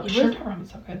 Yum. Shrimp top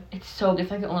ramen's so good. It's so good. It's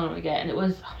like the only one we get, and it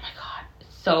was, oh my god.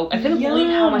 So I couldn't believe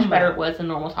how much better it was than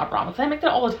normal top ramen, because I make that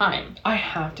all the time. I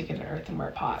have to get an earthenware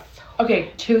pot.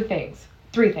 Okay, 3 things.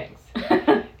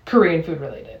 Korean food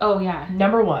related. Oh yeah.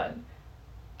 Number 1,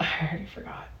 I already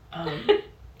forgot.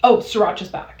 Sriracha's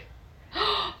back.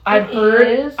 I've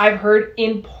heard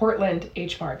in Portland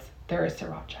H Marts there is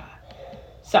sriracha.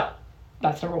 So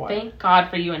that's number 1. Thank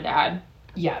God for you and Dad.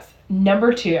 Yes.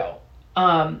 Number 2,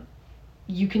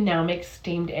 you can now make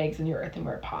steamed eggs in your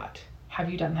earthenware pot. Have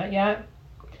you done that yet?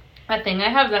 That thing I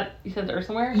have that you said the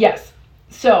somewhere? Yes.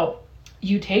 So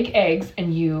you take eggs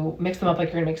and you mix them up like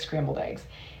you're gonna make scrambled eggs.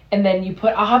 And then you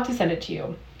I'll have to send it to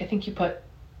you. I think you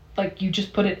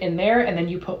just put it in there and then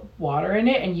you put water in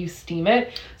it and you steam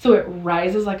it so it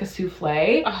rises like a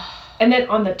souffle. And then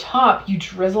on the top you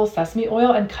drizzle sesame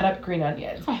oil and cut up green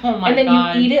onions. Oh my god. And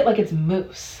then you eat it like it's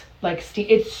mousse. Like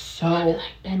it's so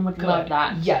Ben would good. love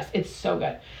that. Yes, it's so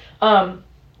good.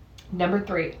 Number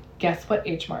 3, guess what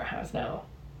H Mart has now?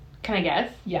 Can I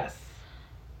guess? Yes.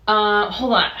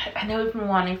 Hold on. I know we've been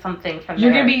wanting something from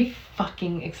You're there. gonna be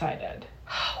fucking excited.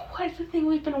 What is the thing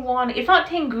we've been wanting? It's not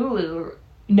Tangulu.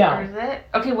 No. Or is it?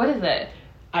 Okay, what is it?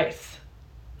 Ice.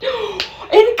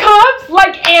 In cups?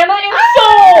 Like Anna and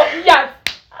Soul! Yes.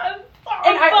 I'm so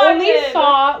And I only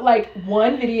saw like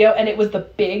one video and it was the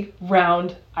big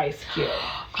round ice cube.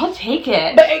 I'll take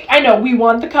it. But I know, we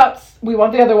want the cups, we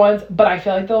want the other ones, but I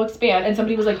feel like they'll expand. And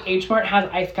somebody was like, H Mart has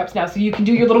ice cups now, so you can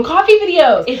do your little coffee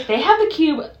videos. If they have the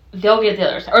cube, they'll get the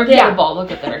other side. Or if they have the ball, they'll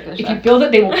get the regular If side. you build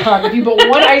it, they will come. If you build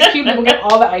one ice cube, they will get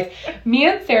all the ice. Me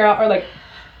and Sarah are like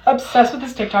obsessed with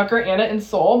this TikToker, Anna and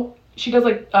Soul. She does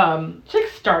like She like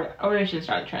started. I maybe she didn't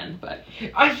start a trend, but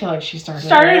I feel like she started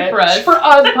it for us. For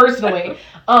us personally.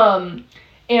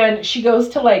 And she goes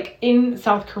to like in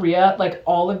South Korea, like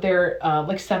all of their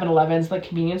like 7-Elevens, like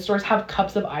convenience stores have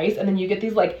cups of ice, and then you get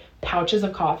these like pouches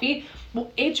of coffee.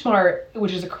 Well, H Mart,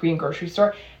 which is a Korean grocery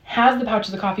store, has the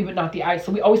pouches of coffee but not the ice,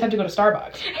 so we always have to go to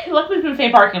Starbucks. Luckily it's in the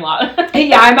same parking lot.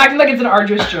 Yeah, I'm acting like it's an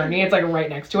arduous journey. It's like right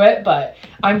next to it, but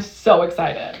I'm so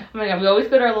excited. Oh my god, we always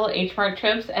go to our little H Mart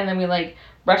trips and then we like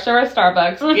rush to our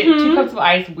Starbucks, get 2 cups of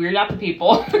ice, weird out the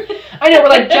people. I know, we're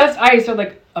like, just ice. We're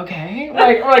like, okay.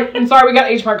 We're like, I'm sorry, we got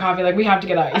H Mart coffee. Like, we have to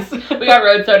get ice. We got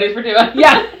road sodas for 2 hours.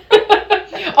 Yeah.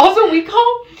 Also, you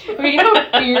know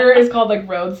how beer is called like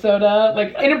road soda?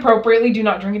 Like, inappropriately, do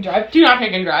not drink and drive. Do not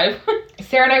drink and drive.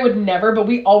 Sarah and I would never, but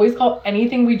we always call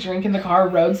anything we drink in the car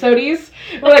road sodies.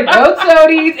 We're like, road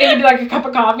sodies, and it'd be like a cup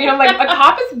of coffee. And I'm like, a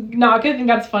cop is not gonna think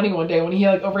that's funny one day when he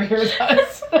like overhears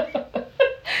us.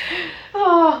 Oh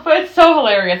Oh, but it's so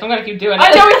hilarious. I'm gonna keep doing it. I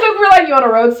know, it's like we're like you on a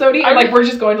road, Sody, and like we're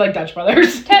just going to like Dutch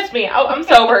Brothers. Test me. I'm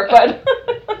sober, but.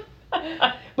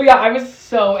 But yeah, I was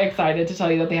so excited to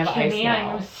tell you that they have ice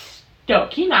now. I was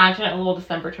stoked. Can you imagine a little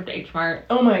December trip to H Mart?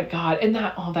 Oh my god, and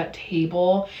that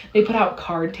table. They put out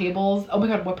card tables. Oh my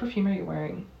god, what perfume are you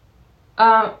wearing?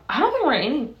 I don't think I'm wearing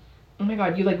any. Oh my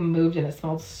god, you like moved and it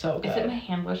smells so good. Is it my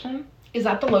hand lotion? Is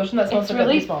that the lotion that smells so good?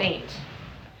 It's really faint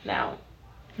now.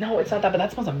 No, it's not that, but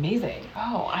that smells amazing.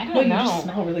 Oh, I don't know. No, you just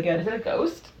smell really good. Is it a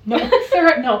ghost? No,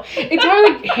 Sarah, no. It's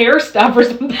probably like hair stuff or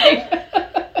something.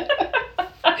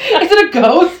 Is it a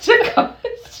ghost?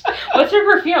 What's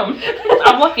your perfume?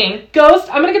 I'm looking. Ghost,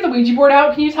 I'm gonna get the Ouija board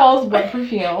out. Can you tell us what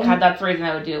perfume? God, that's the reason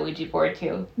I would do a Ouija board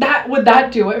too. Would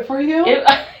that do it for you?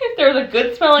 If there was a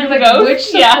good smelling like, ghost, which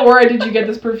Sephora did you get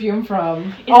this perfume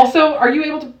from? Also, are you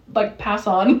able to like pass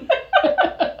on?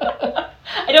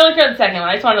 I don't look at the second one.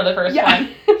 I just want to know the first one.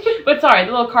 But sorry,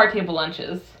 the little card table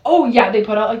lunches. Oh yeah, they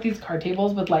put out like these card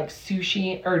tables with like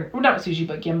sushi, or not sushi,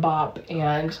 but gimbap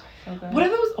and what are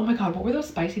those? Oh my god, what were those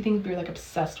spicy things we were like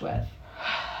obsessed with?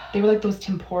 They were like those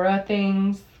tempura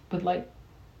things with like,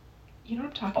 you know what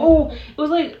I'm talking about? Oh, it was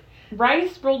like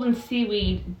rice rolled in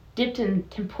seaweed dipped in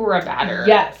tempura batter.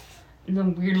 Yes. And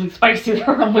then weirdly spicy.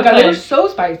 Oh my god, they were so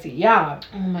spicy. Yeah.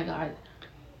 Oh my god.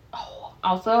 Oh,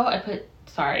 also I put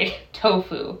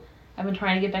tofu. I've been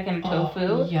trying to get back into tofu.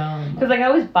 Oh, yum. Because like I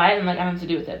always buy it and like I don't know what to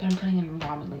do with it, but I'm putting it in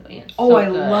ramen lately. It's I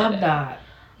good. love that.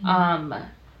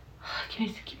 Can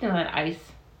I keep them on ice?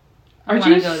 Aren't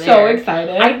you so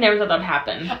excited? I never thought that would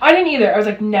happen. I didn't either. I was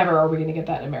like, never are we going to get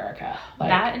that in America. Like,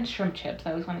 that and shrimp chips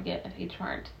I always want to get at H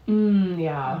Mart.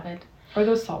 Yeah. Or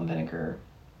those salt and vinegar,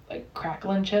 like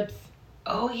crackling chips.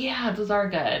 Oh yeah, those are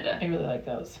good. I really like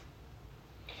those.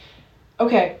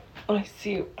 Okay, I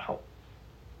see. Oh.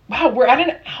 Wow, we're at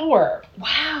an hour.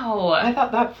 Wow. I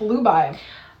thought that flew by.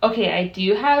 Okay, I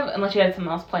do have, unless you had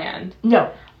something else planned.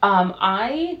 No.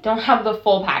 I don't have the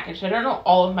full package. I don't know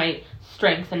all of my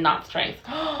strengths and not strengths.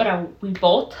 But we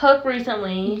both took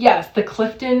recently. Yes, the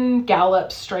Clifton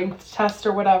Gallup strength test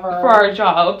or whatever. For our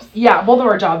jobs. Yeah, both of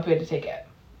our jobs we had to take it.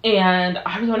 And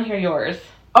I really want to hear yours.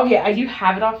 Okay, do you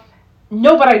have it off?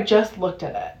 No, but I just looked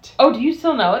at it. Oh, do you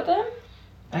still know it then?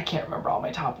 I can't remember all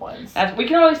my top ones. We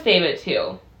can always save it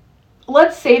too.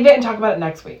 Let's save it and talk about it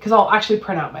next week, because I'll actually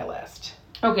print out my list.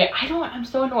 Okay, I'm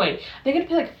so annoyed. They're going to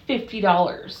pay like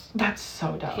 $50. That's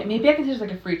so dumb. Okay, maybe I can do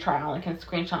like a free trial and can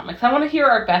screenshot them. Because I want to hear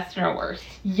our best and our worst.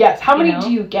 Yes. How many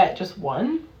do you get? Just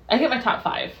one? I get my top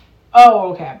 5.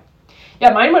 Oh, okay.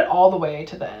 Yeah, mine went all the way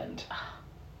to the end.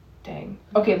 Dang.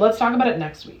 Okay, let's talk about it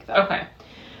next week, though. Okay.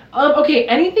 Okay,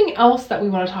 anything else that we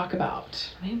want to talk about?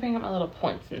 Let me bring up my little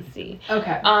points and see.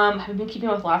 Okay. Have you been keeping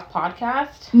up with last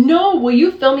podcast? No, will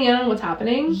you fill me in on what's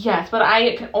happening? Yes, but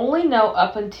I can only know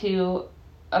up until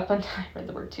I read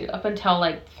the word too, up until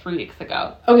like 3 weeks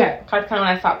ago. Okay. That's kind of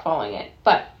when I stopped following it.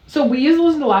 But so we used to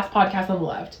listen to the last podcast on the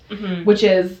left, which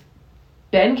is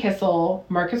Ben Kissel,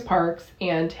 Marcus Parks,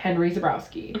 and Henry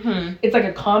Zabrowski. Mm-hmm. It's like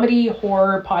a comedy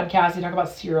horror podcast. They talk about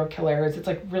serial killers. It's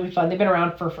like really fun. They've been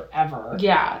around for forever.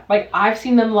 Yeah. Like I've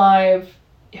seen them live.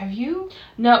 Have you?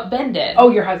 No, Ben did. Oh,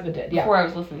 your husband did. Yeah. Before I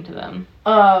was listening to them.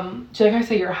 Should I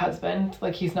say your husband?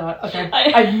 Like he's not. Okay.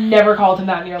 I've never called him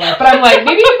that in your life, but I'm like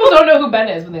maybe people don't know who Ben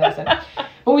is when they listen.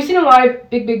 But we've seen him live.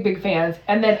 Big fans.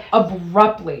 And then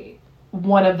abruptly,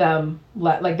 one of them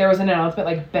there was an announcement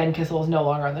like Ben Kissel is no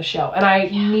longer on the show, and I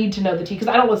need to know the tea because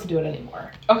I don't listen to it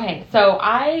anymore. Okay, so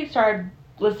I started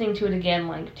listening to it again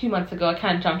like 2 months ago. I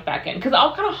kind of jumped back in because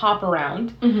I'll kind of hop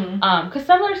around. Because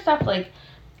some of their stuff like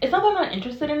it's not that I'm not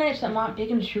interested in it. It's just I'm not big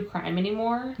into true crime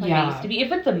anymore. Like I used to be.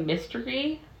 If it's a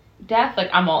mystery death, like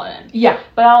I'm all in. Yeah.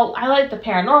 But I like the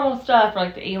paranormal stuff or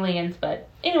like the aliens. But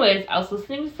anyways, I was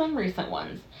listening to some recent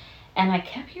ones, and I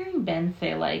kept hearing Ben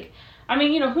say like, I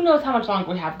mean, you know, who knows how much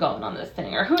longer we have going on this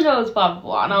thing, or who knows, blah, blah,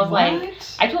 blah. And I was like,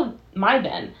 I told my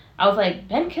Ben, I was like,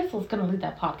 Ben Kissel's going to lead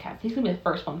that podcast. He's going to be the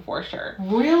first one for sure.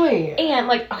 Really? And,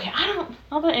 like, okay,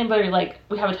 not that anybody, like,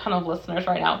 we have a ton of listeners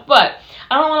right now, but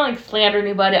I don't want to, like, slander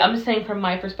anybody. I'm just saying from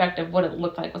my perspective what it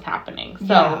looked like was happening.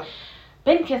 So,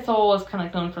 Ben Kissel was kind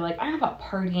of known for, like, I don't know about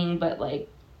partying, but, like,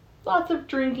 lots of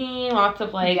drinking, lots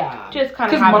of, like, just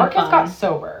kind of having fun. Because Marcus got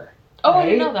sober. Oh, right? I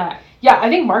didn't know that. Yeah, I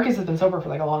think Marcus has been sober for,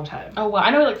 like, a long time. Oh, well, I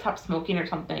know he, like, stopped smoking or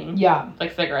something. Yeah.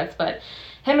 Like, cigarettes, but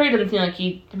Henry doesn't seem like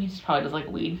he just probably does, like,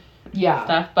 weed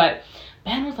stuff, but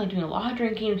Ben was, like, doing a lot of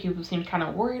drinking, people seemed kind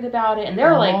of worried about it, and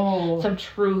they're, like, some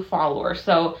true followers,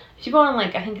 so if you go on,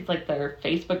 like, I think it's, like, their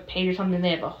Facebook page or something,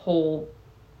 they have a whole,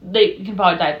 you can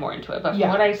probably dive more into it, but from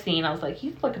what I've seen, I was like,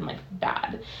 he's looking, like,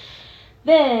 bad.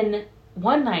 Then,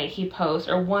 one night he posts,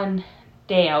 or one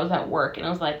day I was at work and it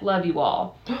was like, love you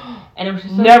all. And it was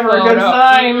just never a good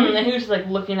sign. And he was just like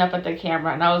looking up at the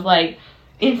camera and I was like,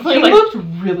 he looked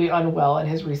really unwell in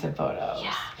his recent photos.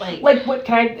 Yeah. Like what,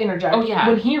 can I interject? Oh, yeah.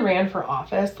 When he ran for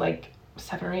office, like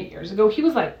 7 or 8 years ago, he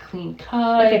was like clean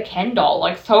cut. Like a Ken doll.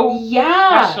 Like so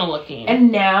professional looking.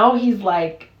 And now he's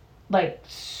like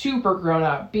super grown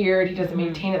up beard. He doesn't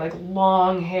maintain it, like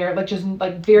long hair, like just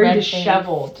like very red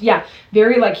disheveled. Face. Yeah.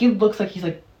 Very like, he looks like he's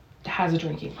like has a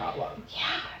drinking problem.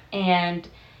 Yeah. And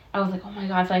I was like, oh my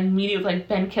god. So I immediately was like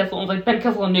Ben Kissel. I was like, Ben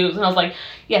Kissel News. And I was like,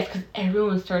 yes, because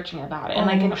everyone was searching about it. And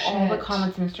like in all the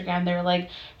comments on Instagram, they were like,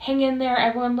 hang in there.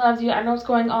 Everyone loves you. I know what's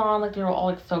going on. Like they were all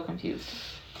like so confused.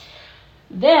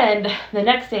 Then the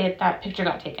next day that picture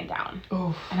got taken down.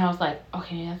 Oof. And I was like,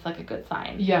 okay, that's like a good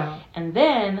sign. Yeah. And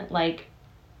then like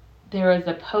there was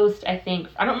a post, I think,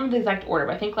 I don't remember the exact order,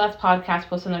 but I think last podcast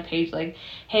posted on their page like,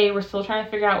 hey, we're still trying to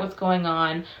figure out what's going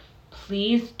on.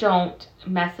 Please don't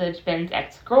message Ben's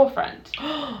ex-girlfriend.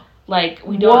 Like,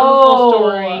 we don't know the full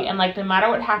story, and like, no matter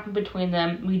what happened between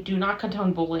them, we do not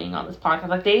condone bullying on this podcast.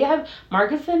 Like,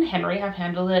 Marcus and Henry have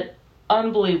handled it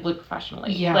unbelievably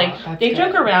professionally. Yeah, like, they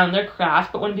joke around, they're crass,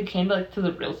 but when it became like to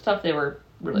the real stuff, they were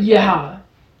really good.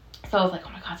 So I was like, oh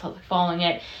my god, so I was like following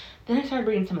it. Then I started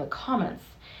reading some of the comments,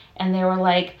 and they were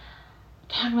like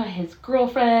talking about his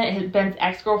girlfriend, Ben's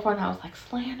ex-girlfriend, that was like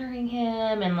slandering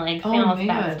him and like saying all this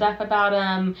bad stuff about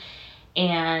him.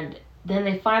 And then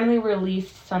they finally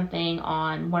released something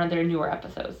on one of their newer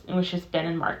episodes, in which is Ben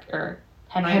and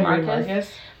Henry and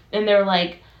Marcus. And they're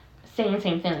like saying the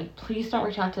same thing, like, please don't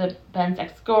reach out to Ben's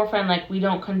ex-girlfriend, like, we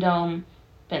don't condone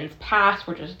Ben's past,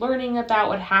 we're just learning about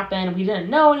what happened, we didn't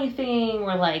know anything,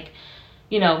 we're like,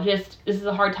 you know, just, this is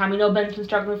a hard time, we know Ben's been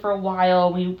struggling for a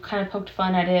while, we kind of poked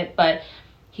fun at it, but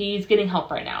he's getting help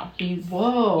right now, he's, you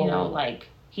know, like,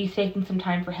 he's taking some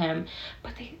time for him,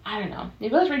 but I don't know,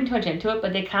 maybe I was reading too much into it,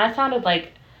 but they kind of sounded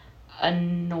like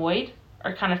annoyed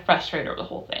or kind of frustrated over the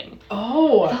whole thing. So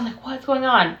I was like, what's going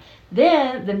on?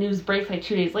 Then the news breaks like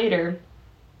 2 days later.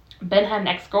 Ben had an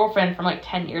ex-girlfriend from like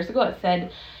 10 years ago that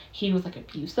said he was like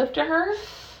abusive to her.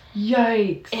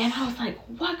 Yikes. And I was like,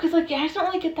 what? Because like, I just don't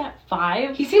really get that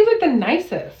vibe. He seems like the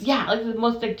nicest. Yeah, like the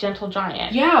most like gentle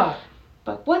giant. Yeah.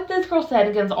 But what this girl said,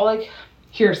 again, is all like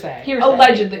hearsay.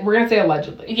 Allegedly. We're going to say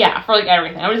allegedly. Yeah, for like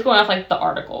everything. I'm just going off like the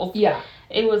articles. Yeah.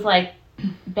 It was like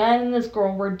Ben and this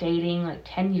girl were dating like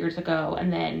 10 years ago,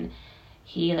 and then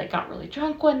he like got really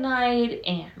drunk one night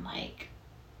and like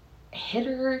hit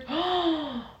her,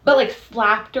 but like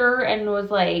slapped her and was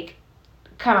like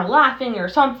kind of laughing or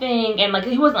something, and like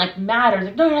he wasn't like mad or was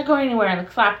like, no, you're not going anywhere, and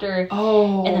like slapped her.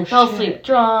 And then fell asleep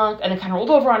drunk and then kind of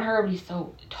rolled over on her, but he's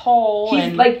so tall. He's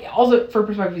and like, also for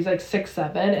perspective, he's like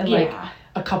 6'7" and like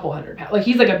a couple 100 pounds. Like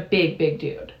he's like a big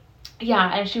dude.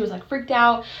 Yeah, and she was like freaked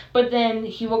out, but then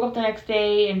he woke up the next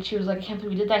day and she was like, I can't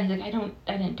believe you did that. He's like,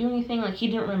 I didn't do anything. Like he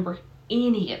didn't remember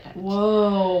any of it.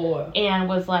 Whoa. And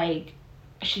was like,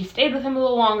 she stayed with him a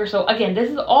little longer. So again,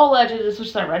 this is all alleged. This was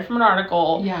just I read from an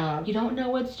article. Yeah. You don't know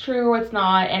what's true or what's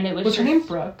not, and it was. Was her name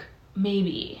Brooke?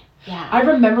 Maybe. Yeah. I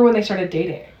remember when they started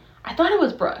dating. I thought it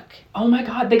was Brooke. Oh my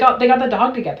god, they got the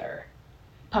dog together.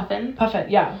 Puffin,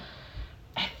 yeah.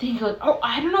 I think it was,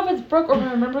 I don't know if it's Brooke or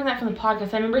I'm remembering that from the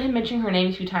podcast. I remember him mentioning her name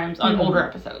a few times on older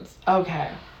episodes.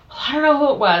 Okay. I don't know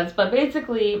who it was, but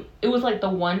basically, it was like the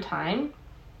one time.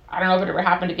 I don't know if it ever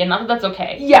happened again. Not that that's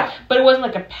okay. Yeah. But it wasn't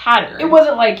like a pattern. It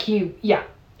wasn't like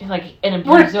It's like an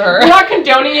abuser. We're not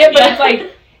condoning it, but it's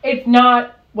like, it's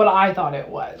not what I thought it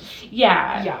was.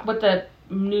 Yeah. Yeah. But the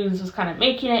news was kind of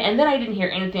making it, and then I didn't hear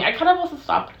anything. I kind of also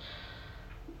stopped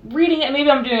reading it. Maybe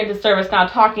I'm doing a disservice now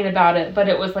talking about it, but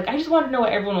it was like, I just wanted to know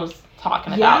what everyone was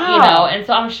talking about, you know? And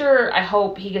so I'm sure, I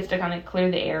hope he gets to kind of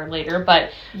clear the air later,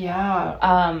 but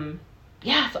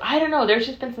so I don't know. There's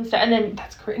just been some stuff, and then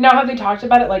that's great. Now, have they talked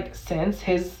about it like since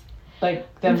his them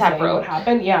saying what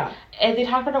happened? Yeah, and they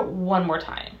talked about it one more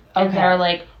time, and they're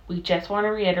like, we just want to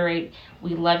reiterate,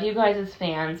 we love you guys as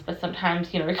fans, but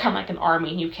sometimes, you know, you're kind of like an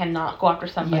army. You cannot go after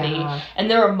somebody, and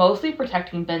they were mostly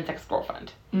protecting Ben's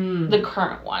ex-girlfriend, the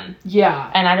current one. Yeah,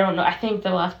 and I don't know. I think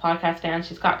the last podcast, Dan,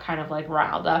 she's got kind of like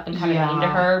riled up and kind of mean to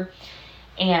her,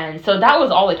 and so that was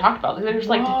all they talked about. Like, they were just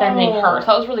like defending her, so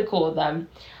that was really cool of them.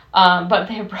 But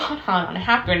they brought on a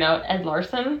happier note, Ed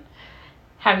Larson.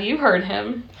 Have you heard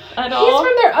him at all? He's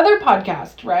from their other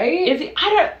podcast, right? Is he?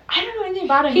 I don't know anything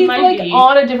about him. He's like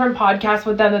on a different podcast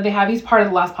with them that they have. He's part of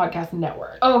the Last Podcast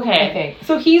Network. Okay. I think.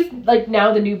 So he's like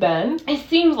now the new Ben. It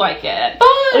seems like it. Fun!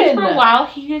 At least for a while,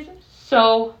 he is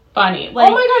so funny.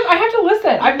 Like, oh my gosh, I have to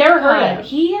listen. I've never heard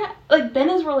him. Ben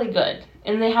is really good.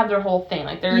 And they have their whole thing.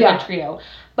 Like, they're a good trio.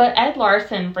 But Ed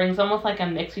Larson brings almost like a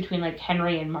mix between like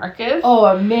Henry and Marcus. Oh,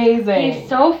 amazing. He's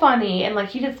so funny and like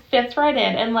he just fits right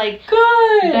in and like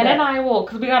good. Ben and I will,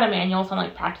 because we got a manual, so I'm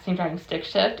like practicing driving stick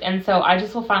shift, and so I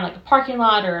just will find like a parking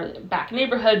lot or back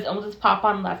neighborhoods and we'll just pop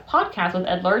on that podcast with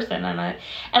Ed Larson and like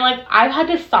I've had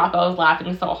to stop. I was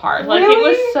laughing so hard. Like really?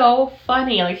 It was so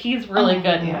funny. Like he's really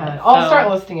good. Man. I'll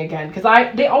start listening again because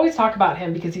they always talk about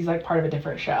him because he's like part of a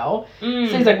different show. So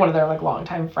he's like one of their like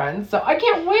longtime friends. So I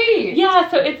can't wait. Yeah,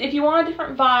 so if you want a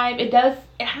different vibe, it does.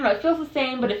 I don't know. It feels the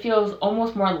same, but it feels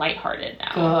almost more lighthearted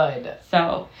now. Good.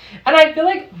 So, and I feel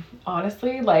like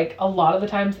honestly, like a lot of the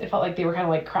times, it felt like they were kind of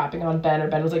like crapping on Ben, or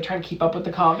Ben was like trying to keep up with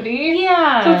the comedy.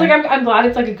 Yeah. So it's like I'm glad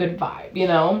it's like a good vibe, you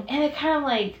know. And it kind of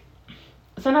like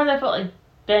sometimes I felt like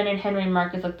Ben and Henry and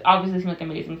Marcus like obviously seem like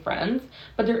amazing friends,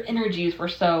 but their energies were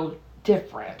so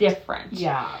different.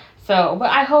 Yeah. So, but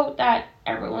I hope that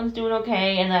everyone's doing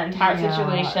okay in that entire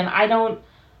situation. I don't.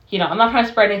 I'm not trying to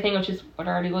spread anything, which is what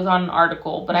already was on an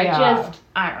article, but I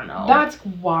don't know. That's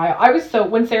wild. I was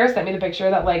when Sarah sent me the picture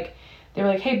that, like, they were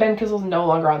like, hey, Ben Kissel's no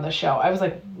longer on the show. I was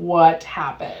like, what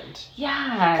happened?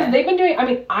 Yeah. Because they've been doing,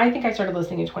 I think I started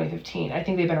listening in 2015. I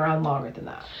think they've been around longer than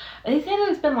that. They said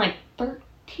it's been like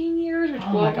 13 years or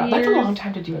 12 years. Oh my God, that's a long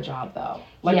time to do a job, though.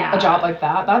 Like, a job like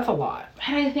that's a lot.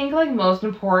 And I think, like, most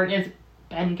important is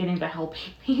Ben getting the help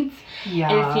he needs. Yeah.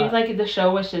 And it seems like the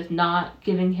show was just not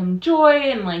giving him joy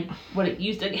and like what it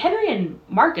used to. Henry and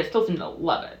Marcus still seem to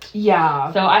love it.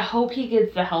 Yeah. So I hope he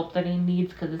gets the help that he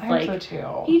needs because it's I hope so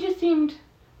too. He just seemed,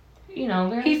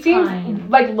 very He seems kind.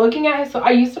 like looking at his. So I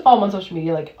used to follow him on social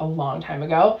media like a long time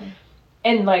ago,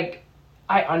 and like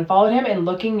I unfollowed him, and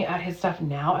looking at his stuff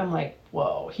now, I'm like,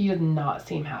 whoa, he does not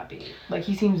seem happy. Like,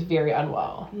 he seems very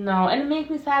unwell. No, and it makes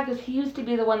me sad because he used to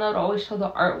be the one that would always show the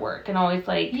artwork and always,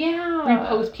 like,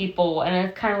 repost people. And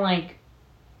it's kind of like,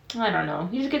 I don't know.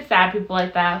 You just get sad people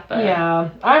like that, but... Yeah.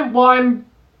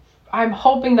 I'm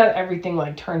hoping that everything,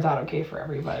 like, turns out okay for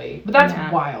everybody. But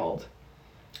that's wild.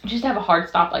 Just have a hard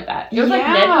stop like that. It was like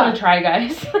Ned from the Try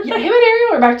Guys. Yeah, him and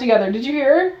Ariel are back together. Did you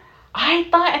hear? I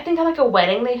think at, like, a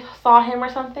wedding they saw him or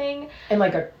something. And,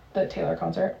 like, the Taylor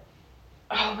concert.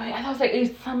 Oh my! I thought it was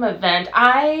like some event.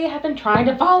 I have been trying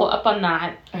to follow up on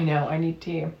that. I know, I need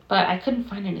to. But I couldn't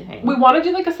find anything. We want to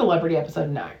do like a celebrity episode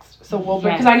next. So we'll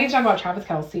because I need to talk about Travis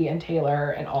Kelce and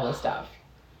Taylor and all this stuff.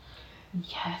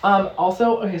 Yes.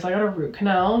 Also, okay, so I got a root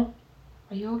canal.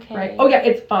 Are you okay? Right. Oh yeah,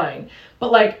 it's fine.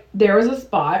 But like there was a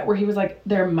spot where he was like,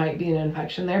 there might be an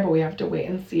infection there, but we have to wait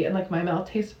and see. And like my mouth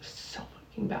tastes so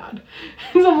fucking bad.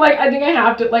 So I'm like, I think I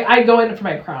have to, like, I go in for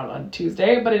my crown on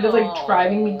Tuesday, but it is like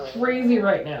driving me crazy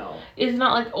right now. It's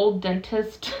not like old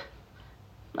dentist,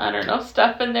 I don't know,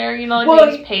 stuff in there,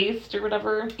 like use paste or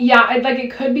whatever. Yeah,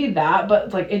 it could be that,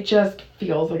 but like it just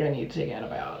feels like I need to take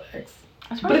antibiotics.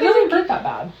 But it doesn't hurt that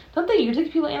bad. Don't they usually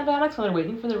give people antibiotics when they're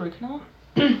waiting for the root canal?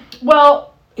 Well,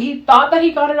 he thought that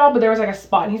he got it all, but there was like a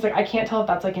spot, and he's like, I can't tell if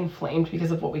that's like inflamed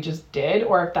because of what we just did,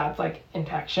 or if that's like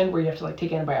infection where you have to like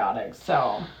take antibiotics.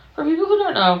 So for people who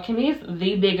don't know, Kymi is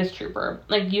the biggest trooper.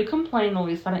 Like, you complain the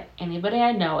least on anybody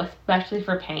I know, especially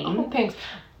for pain. Oh, thanks.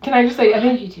 Can I just say, I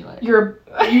think you do it.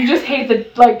 You just hate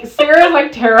Sarah's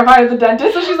like terrified of the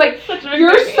dentist, so she's like,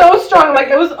 you're so strong. Like,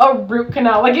 it was a root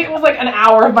canal. Like, it was like an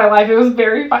hour of my life. It was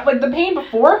very fun. Like, the pain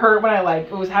before hurt when I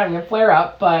was having a flare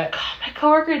up, but. God, my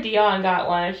coworker Dion got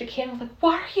one, and she came and was like,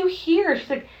 why are you here?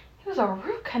 She's like, it was a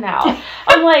root canal.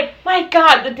 I'm like, my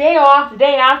God, the day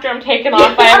after I'm taking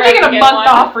off. I'm taking a month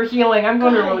off for healing. I'm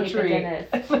going to a retreat.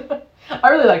 I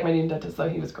really like my new dentist, though.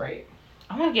 He was great.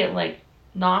 I want to get, like,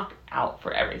 knocked out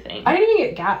for everything. I didn't even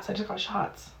get gas. I just got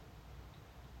shots.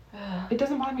 It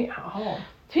doesn't bother me at all.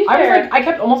 To be fair, I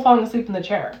kept almost falling asleep in the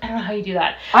chair. I don't know how you do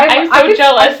that. I'm so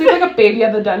jealous. I sleep like a baby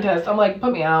at the dentist. I'm like,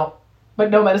 put me out. But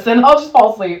no medicine. I'll just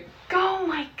fall asleep. Oh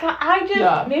my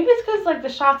God. Maybe it's because, like, the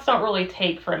shots don't really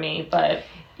take for me, but.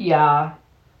 Yeah.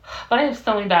 But I have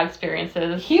so many bad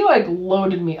experiences. He, like,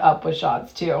 loaded me up with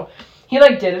shots, too. He,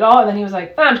 like, did it all, and then he was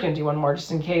like, I'm just gonna do one more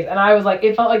just in case. And I was like,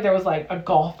 it felt like there was, like, a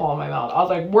golf ball in my mouth. I was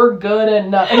like, we're good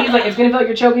enough. And he's like, it's gonna feel like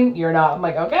you're choking. You're not. I'm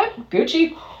like, okay,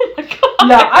 Gucci. Oh my God.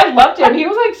 No, I loved him. He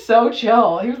was, like, so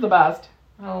chill. He was the best.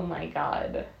 Oh my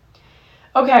God.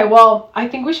 Okay, well, I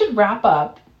think we should wrap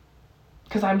up.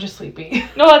 Because I'm just sleepy.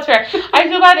 No, that's fair. I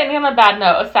feel bad ending on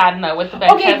a sad note with the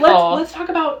Ben Kessel. Okay, let's talk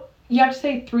about, you have to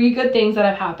say 3 good things that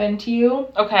have happened to you.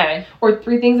 Okay. Or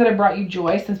 3 things that have brought you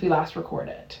joy since we last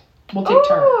recorded. We'll take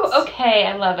turns. Okay,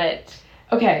 I love it.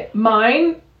 Okay,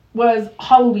 mine was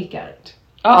Halloween weekend.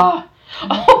 Oh,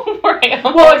 Oh, right.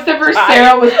 Well, except for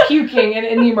Sarah was puking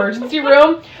in the emergency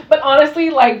room. But honestly,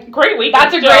 like, great weekend.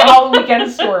 That's a great Halloween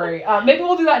weekend story. Maybe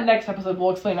we'll do that next episode.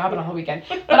 We'll explain what happened on the weekend.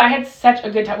 But I had such a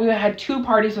good time. We had 2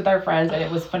 parties with our friends, and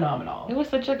it was phenomenal. It was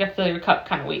such like a fill your cup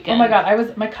kind of weekend. Oh my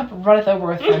god, my cup runneth over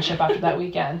with friendship after that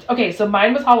weekend. Okay, so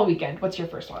mine was Halloween weekend. What's your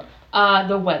first one?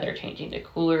 The weather changing to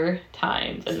cooler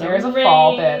times. And There's a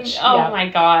fall, bitch. Oh my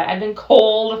god, I've been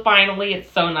cold finally.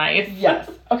 It's so nice. Yes.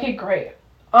 Okay, great.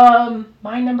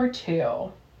 My number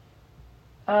 2.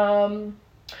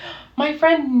 My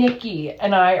friend Nikki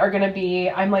and I are gonna be,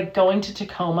 I'm like going to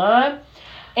Tacoma,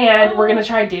 and we're gonna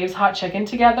try Dave's Hot Chicken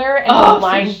together, and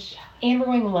we're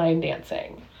going line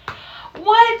dancing.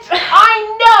 What?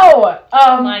 I know!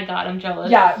 Oh my god, I'm jealous.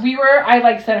 Yeah, I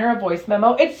like sent her a voice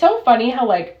memo. It's so funny how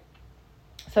like,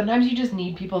 sometimes you just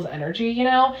need people's energy, you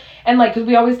know? And like, cause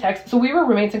we always text, so we were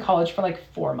roommates in college for like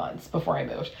 4 months before I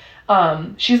moved.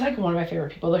 She's like one of my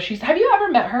favorite people though. Have you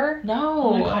ever met her? No.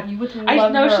 Oh my god, you would love her. I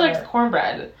know she likes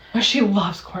cornbread. She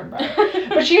loves cornbread.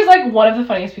 But she's like one of the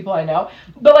funniest people I know.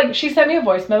 But like, she sent me a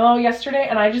voice memo yesterday,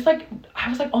 and I was like,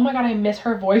 oh my god, I miss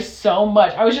her voice so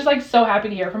much. I was just like so happy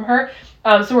to hear from her.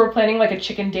 So we're planning like a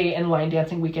chicken date and line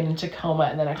dancing weekend in Tacoma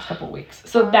in the next couple of weeks.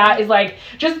 So that is like,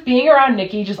 just being around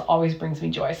Nikki just always brings me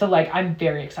joy. So like, I'm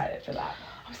very excited for that.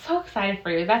 I'm so excited for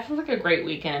you. That sounds like a great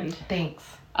weekend. Thanks.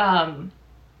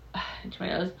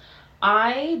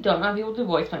 I don't know how people do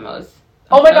voice memos.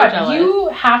 Oh my god, jealous. You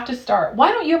have to start.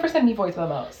 Why don't you ever send me voice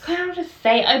memos? I don't just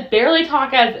say. I barely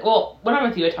talk when I'm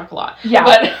with you, I talk a lot. Yeah.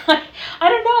 But I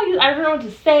don't know. I don't know what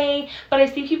to say. But I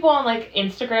see people on like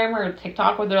Instagram or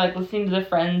TikTok where they're like listening to their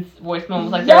friends' voice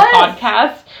memos, like their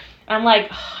podcast. And I'm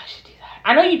like, I should do that.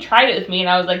 I know you tried it with me, and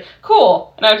I was like,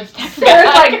 cool. And I was just texting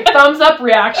Sarah's like thumbs up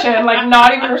reaction, like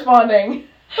not even responding.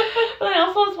 But I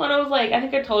also was one. I was like, I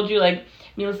think I told you like.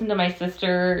 Me listen to my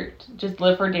sister just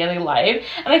live her daily life,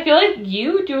 and I feel like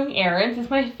you doing errands is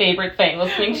my favorite thing,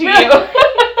 listening to you.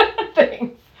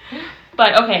 Thanks.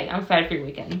 But okay, I'm excited for your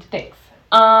weekend. Thanks.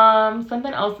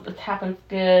 Something else that happens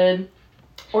good,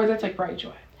 or that's like bright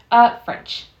joy.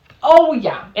 French. Oh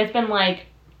yeah, it's been like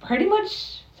pretty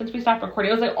much since we stopped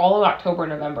recording. It was like all of October,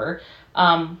 November.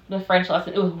 The French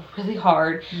lesson, it was really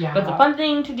hard. Yeah. But it's a fun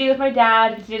thing to do with my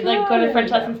dad, to like go to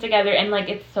French lessons together, and like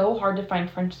it's so hard to find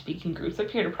French speaking groups up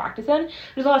here to practice in.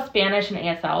 There's a lot of Spanish and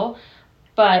ASL,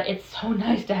 but it's so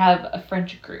nice to have a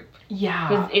French group. Yeah.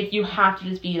 Because you have to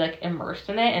just be like immersed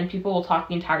in it, and people will talk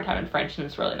the entire time in French, and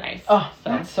it's really nice. Oh,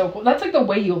 that's so cool. That's like the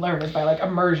way you learn is by like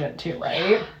immersion too,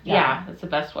 right? Yeah, that's the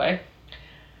best way.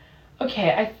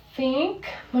 Okay,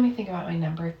 let me think about my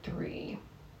number 3.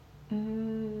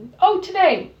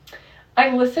 Today I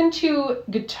listened to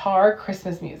guitar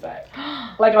Christmas music,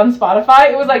 like on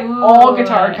Spotify. It was like all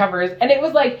guitar covers, and it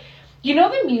was like, you know,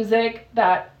 the music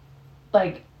that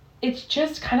like, it's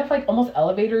just kind of like almost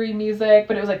elevator-y music,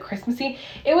 but it was like Christmassy.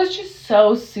 It was just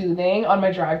so soothing on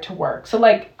my drive to work. So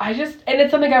like, and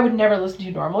it's something I would never listen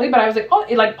to normally, but I was like,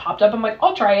 it like popped up. I'm like,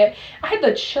 I'll try it. I had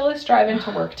the chillest drive into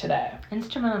work today.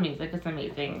 Instrumental music is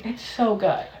amazing. It's so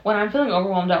good. When I'm feeling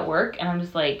overwhelmed at work and I'm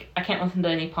just like, I can't listen to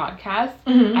any podcasts,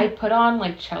 I put on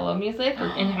like cello music or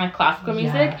any kind of classical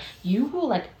music. You will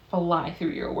like fly through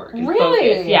your work. Really?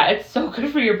 Focus. Yeah, it's so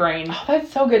good for your brain. Oh,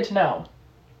 that's so good to know.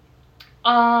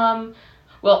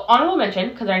 Well, honorable mention,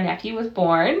 because our nephew was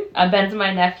born. Ben's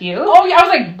my nephew. Oh, yeah, I was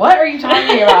like, what are you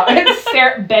talking about?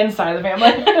 It's Ben's side of the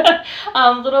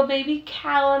family. Little baby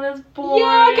Callan is born.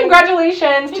 Yeah,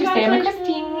 congratulations to Sam and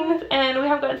Christine. And we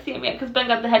haven't got to see him yet, because Ben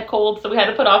got the head cold, so we had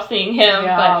to put off seeing him.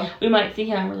 Yeah. But we might see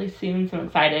him really soon, so I'm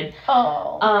excited.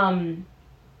 Oh.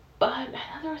 But I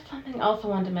know there was something else I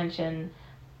wanted to mention.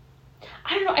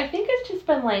 I don't know, I think it's just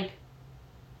been like,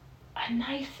 a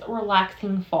nice,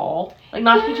 relaxing fall. Like,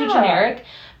 not to be too generic,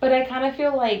 but I kind of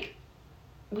feel like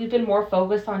we've been more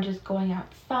focused on just going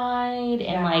outside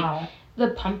and, like, the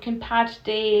pumpkin patch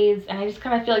days. And I just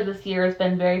kind of feel like this year has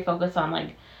been very focused on,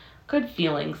 like, good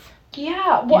feelings.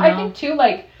 Yeah. Well, I think, too,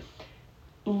 like,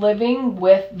 living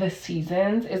with the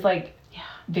seasons is, like,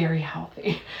 very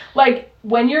healthy. Like,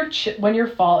 when your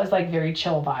fall is, like, very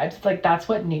chill vibes, it's, like, that's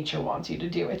what nature wants you to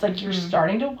do. It's, like, you're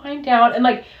starting to wind down. And,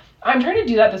 like, I'm trying to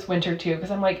do that this winter too,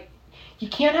 because I'm like, you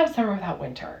can't have summer without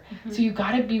winter. So you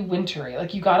gotta be wintry.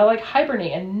 Like, you gotta like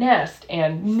hibernate and nest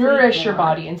and nourish your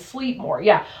body and sleep more.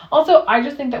 Yeah. Also, I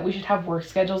just think that we should have work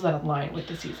schedules that align with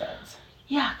the seasons.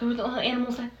 Yeah, there are a lot of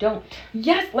animals that don't.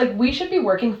 Yes, like we should be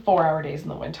working 4-hour days in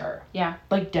the winter. Yeah.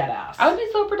 Like dead ass. I would be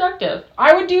so productive.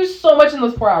 I would do so much in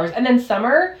those 4 hours. And then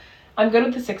summer, I'm good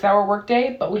with the 6-hour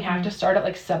workday, but we have to start at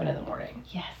like 7 in the morning.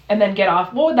 Yes. And then get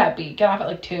off. What would that be? Get off at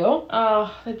like 2?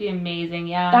 Oh, that'd be amazing.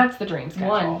 Yeah. That's the dream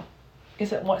schedule. 1.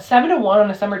 is it 7 to 1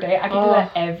 on a summer day? I can do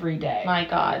that every day. My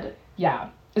God. Yeah.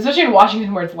 Especially in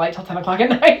Washington where it's light till 10 o'clock at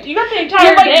night. You got the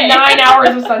entire day. You 9 hours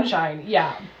of sunshine.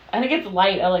 Yeah. And it gets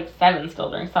light at like 7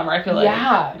 still during summer, I feel like.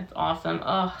 Yeah. It's awesome.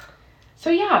 Ugh. So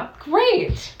yeah,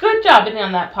 great. Good job ending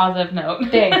on that positive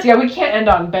note. Thanks. Yeah, we can't end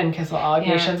on Ben Kissel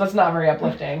allegations. That's not very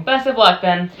uplifting. Best of luck,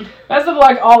 Ben. Best of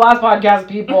luck, all last podcast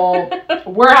people.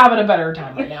 We're having a better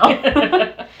time right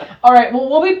now. All right,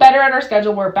 well, we'll be better at our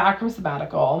schedule. We're back from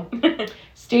sabbatical.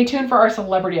 Stay tuned for our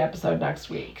celebrity episode next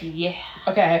week. Yeah.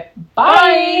 Okay,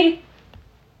 bye.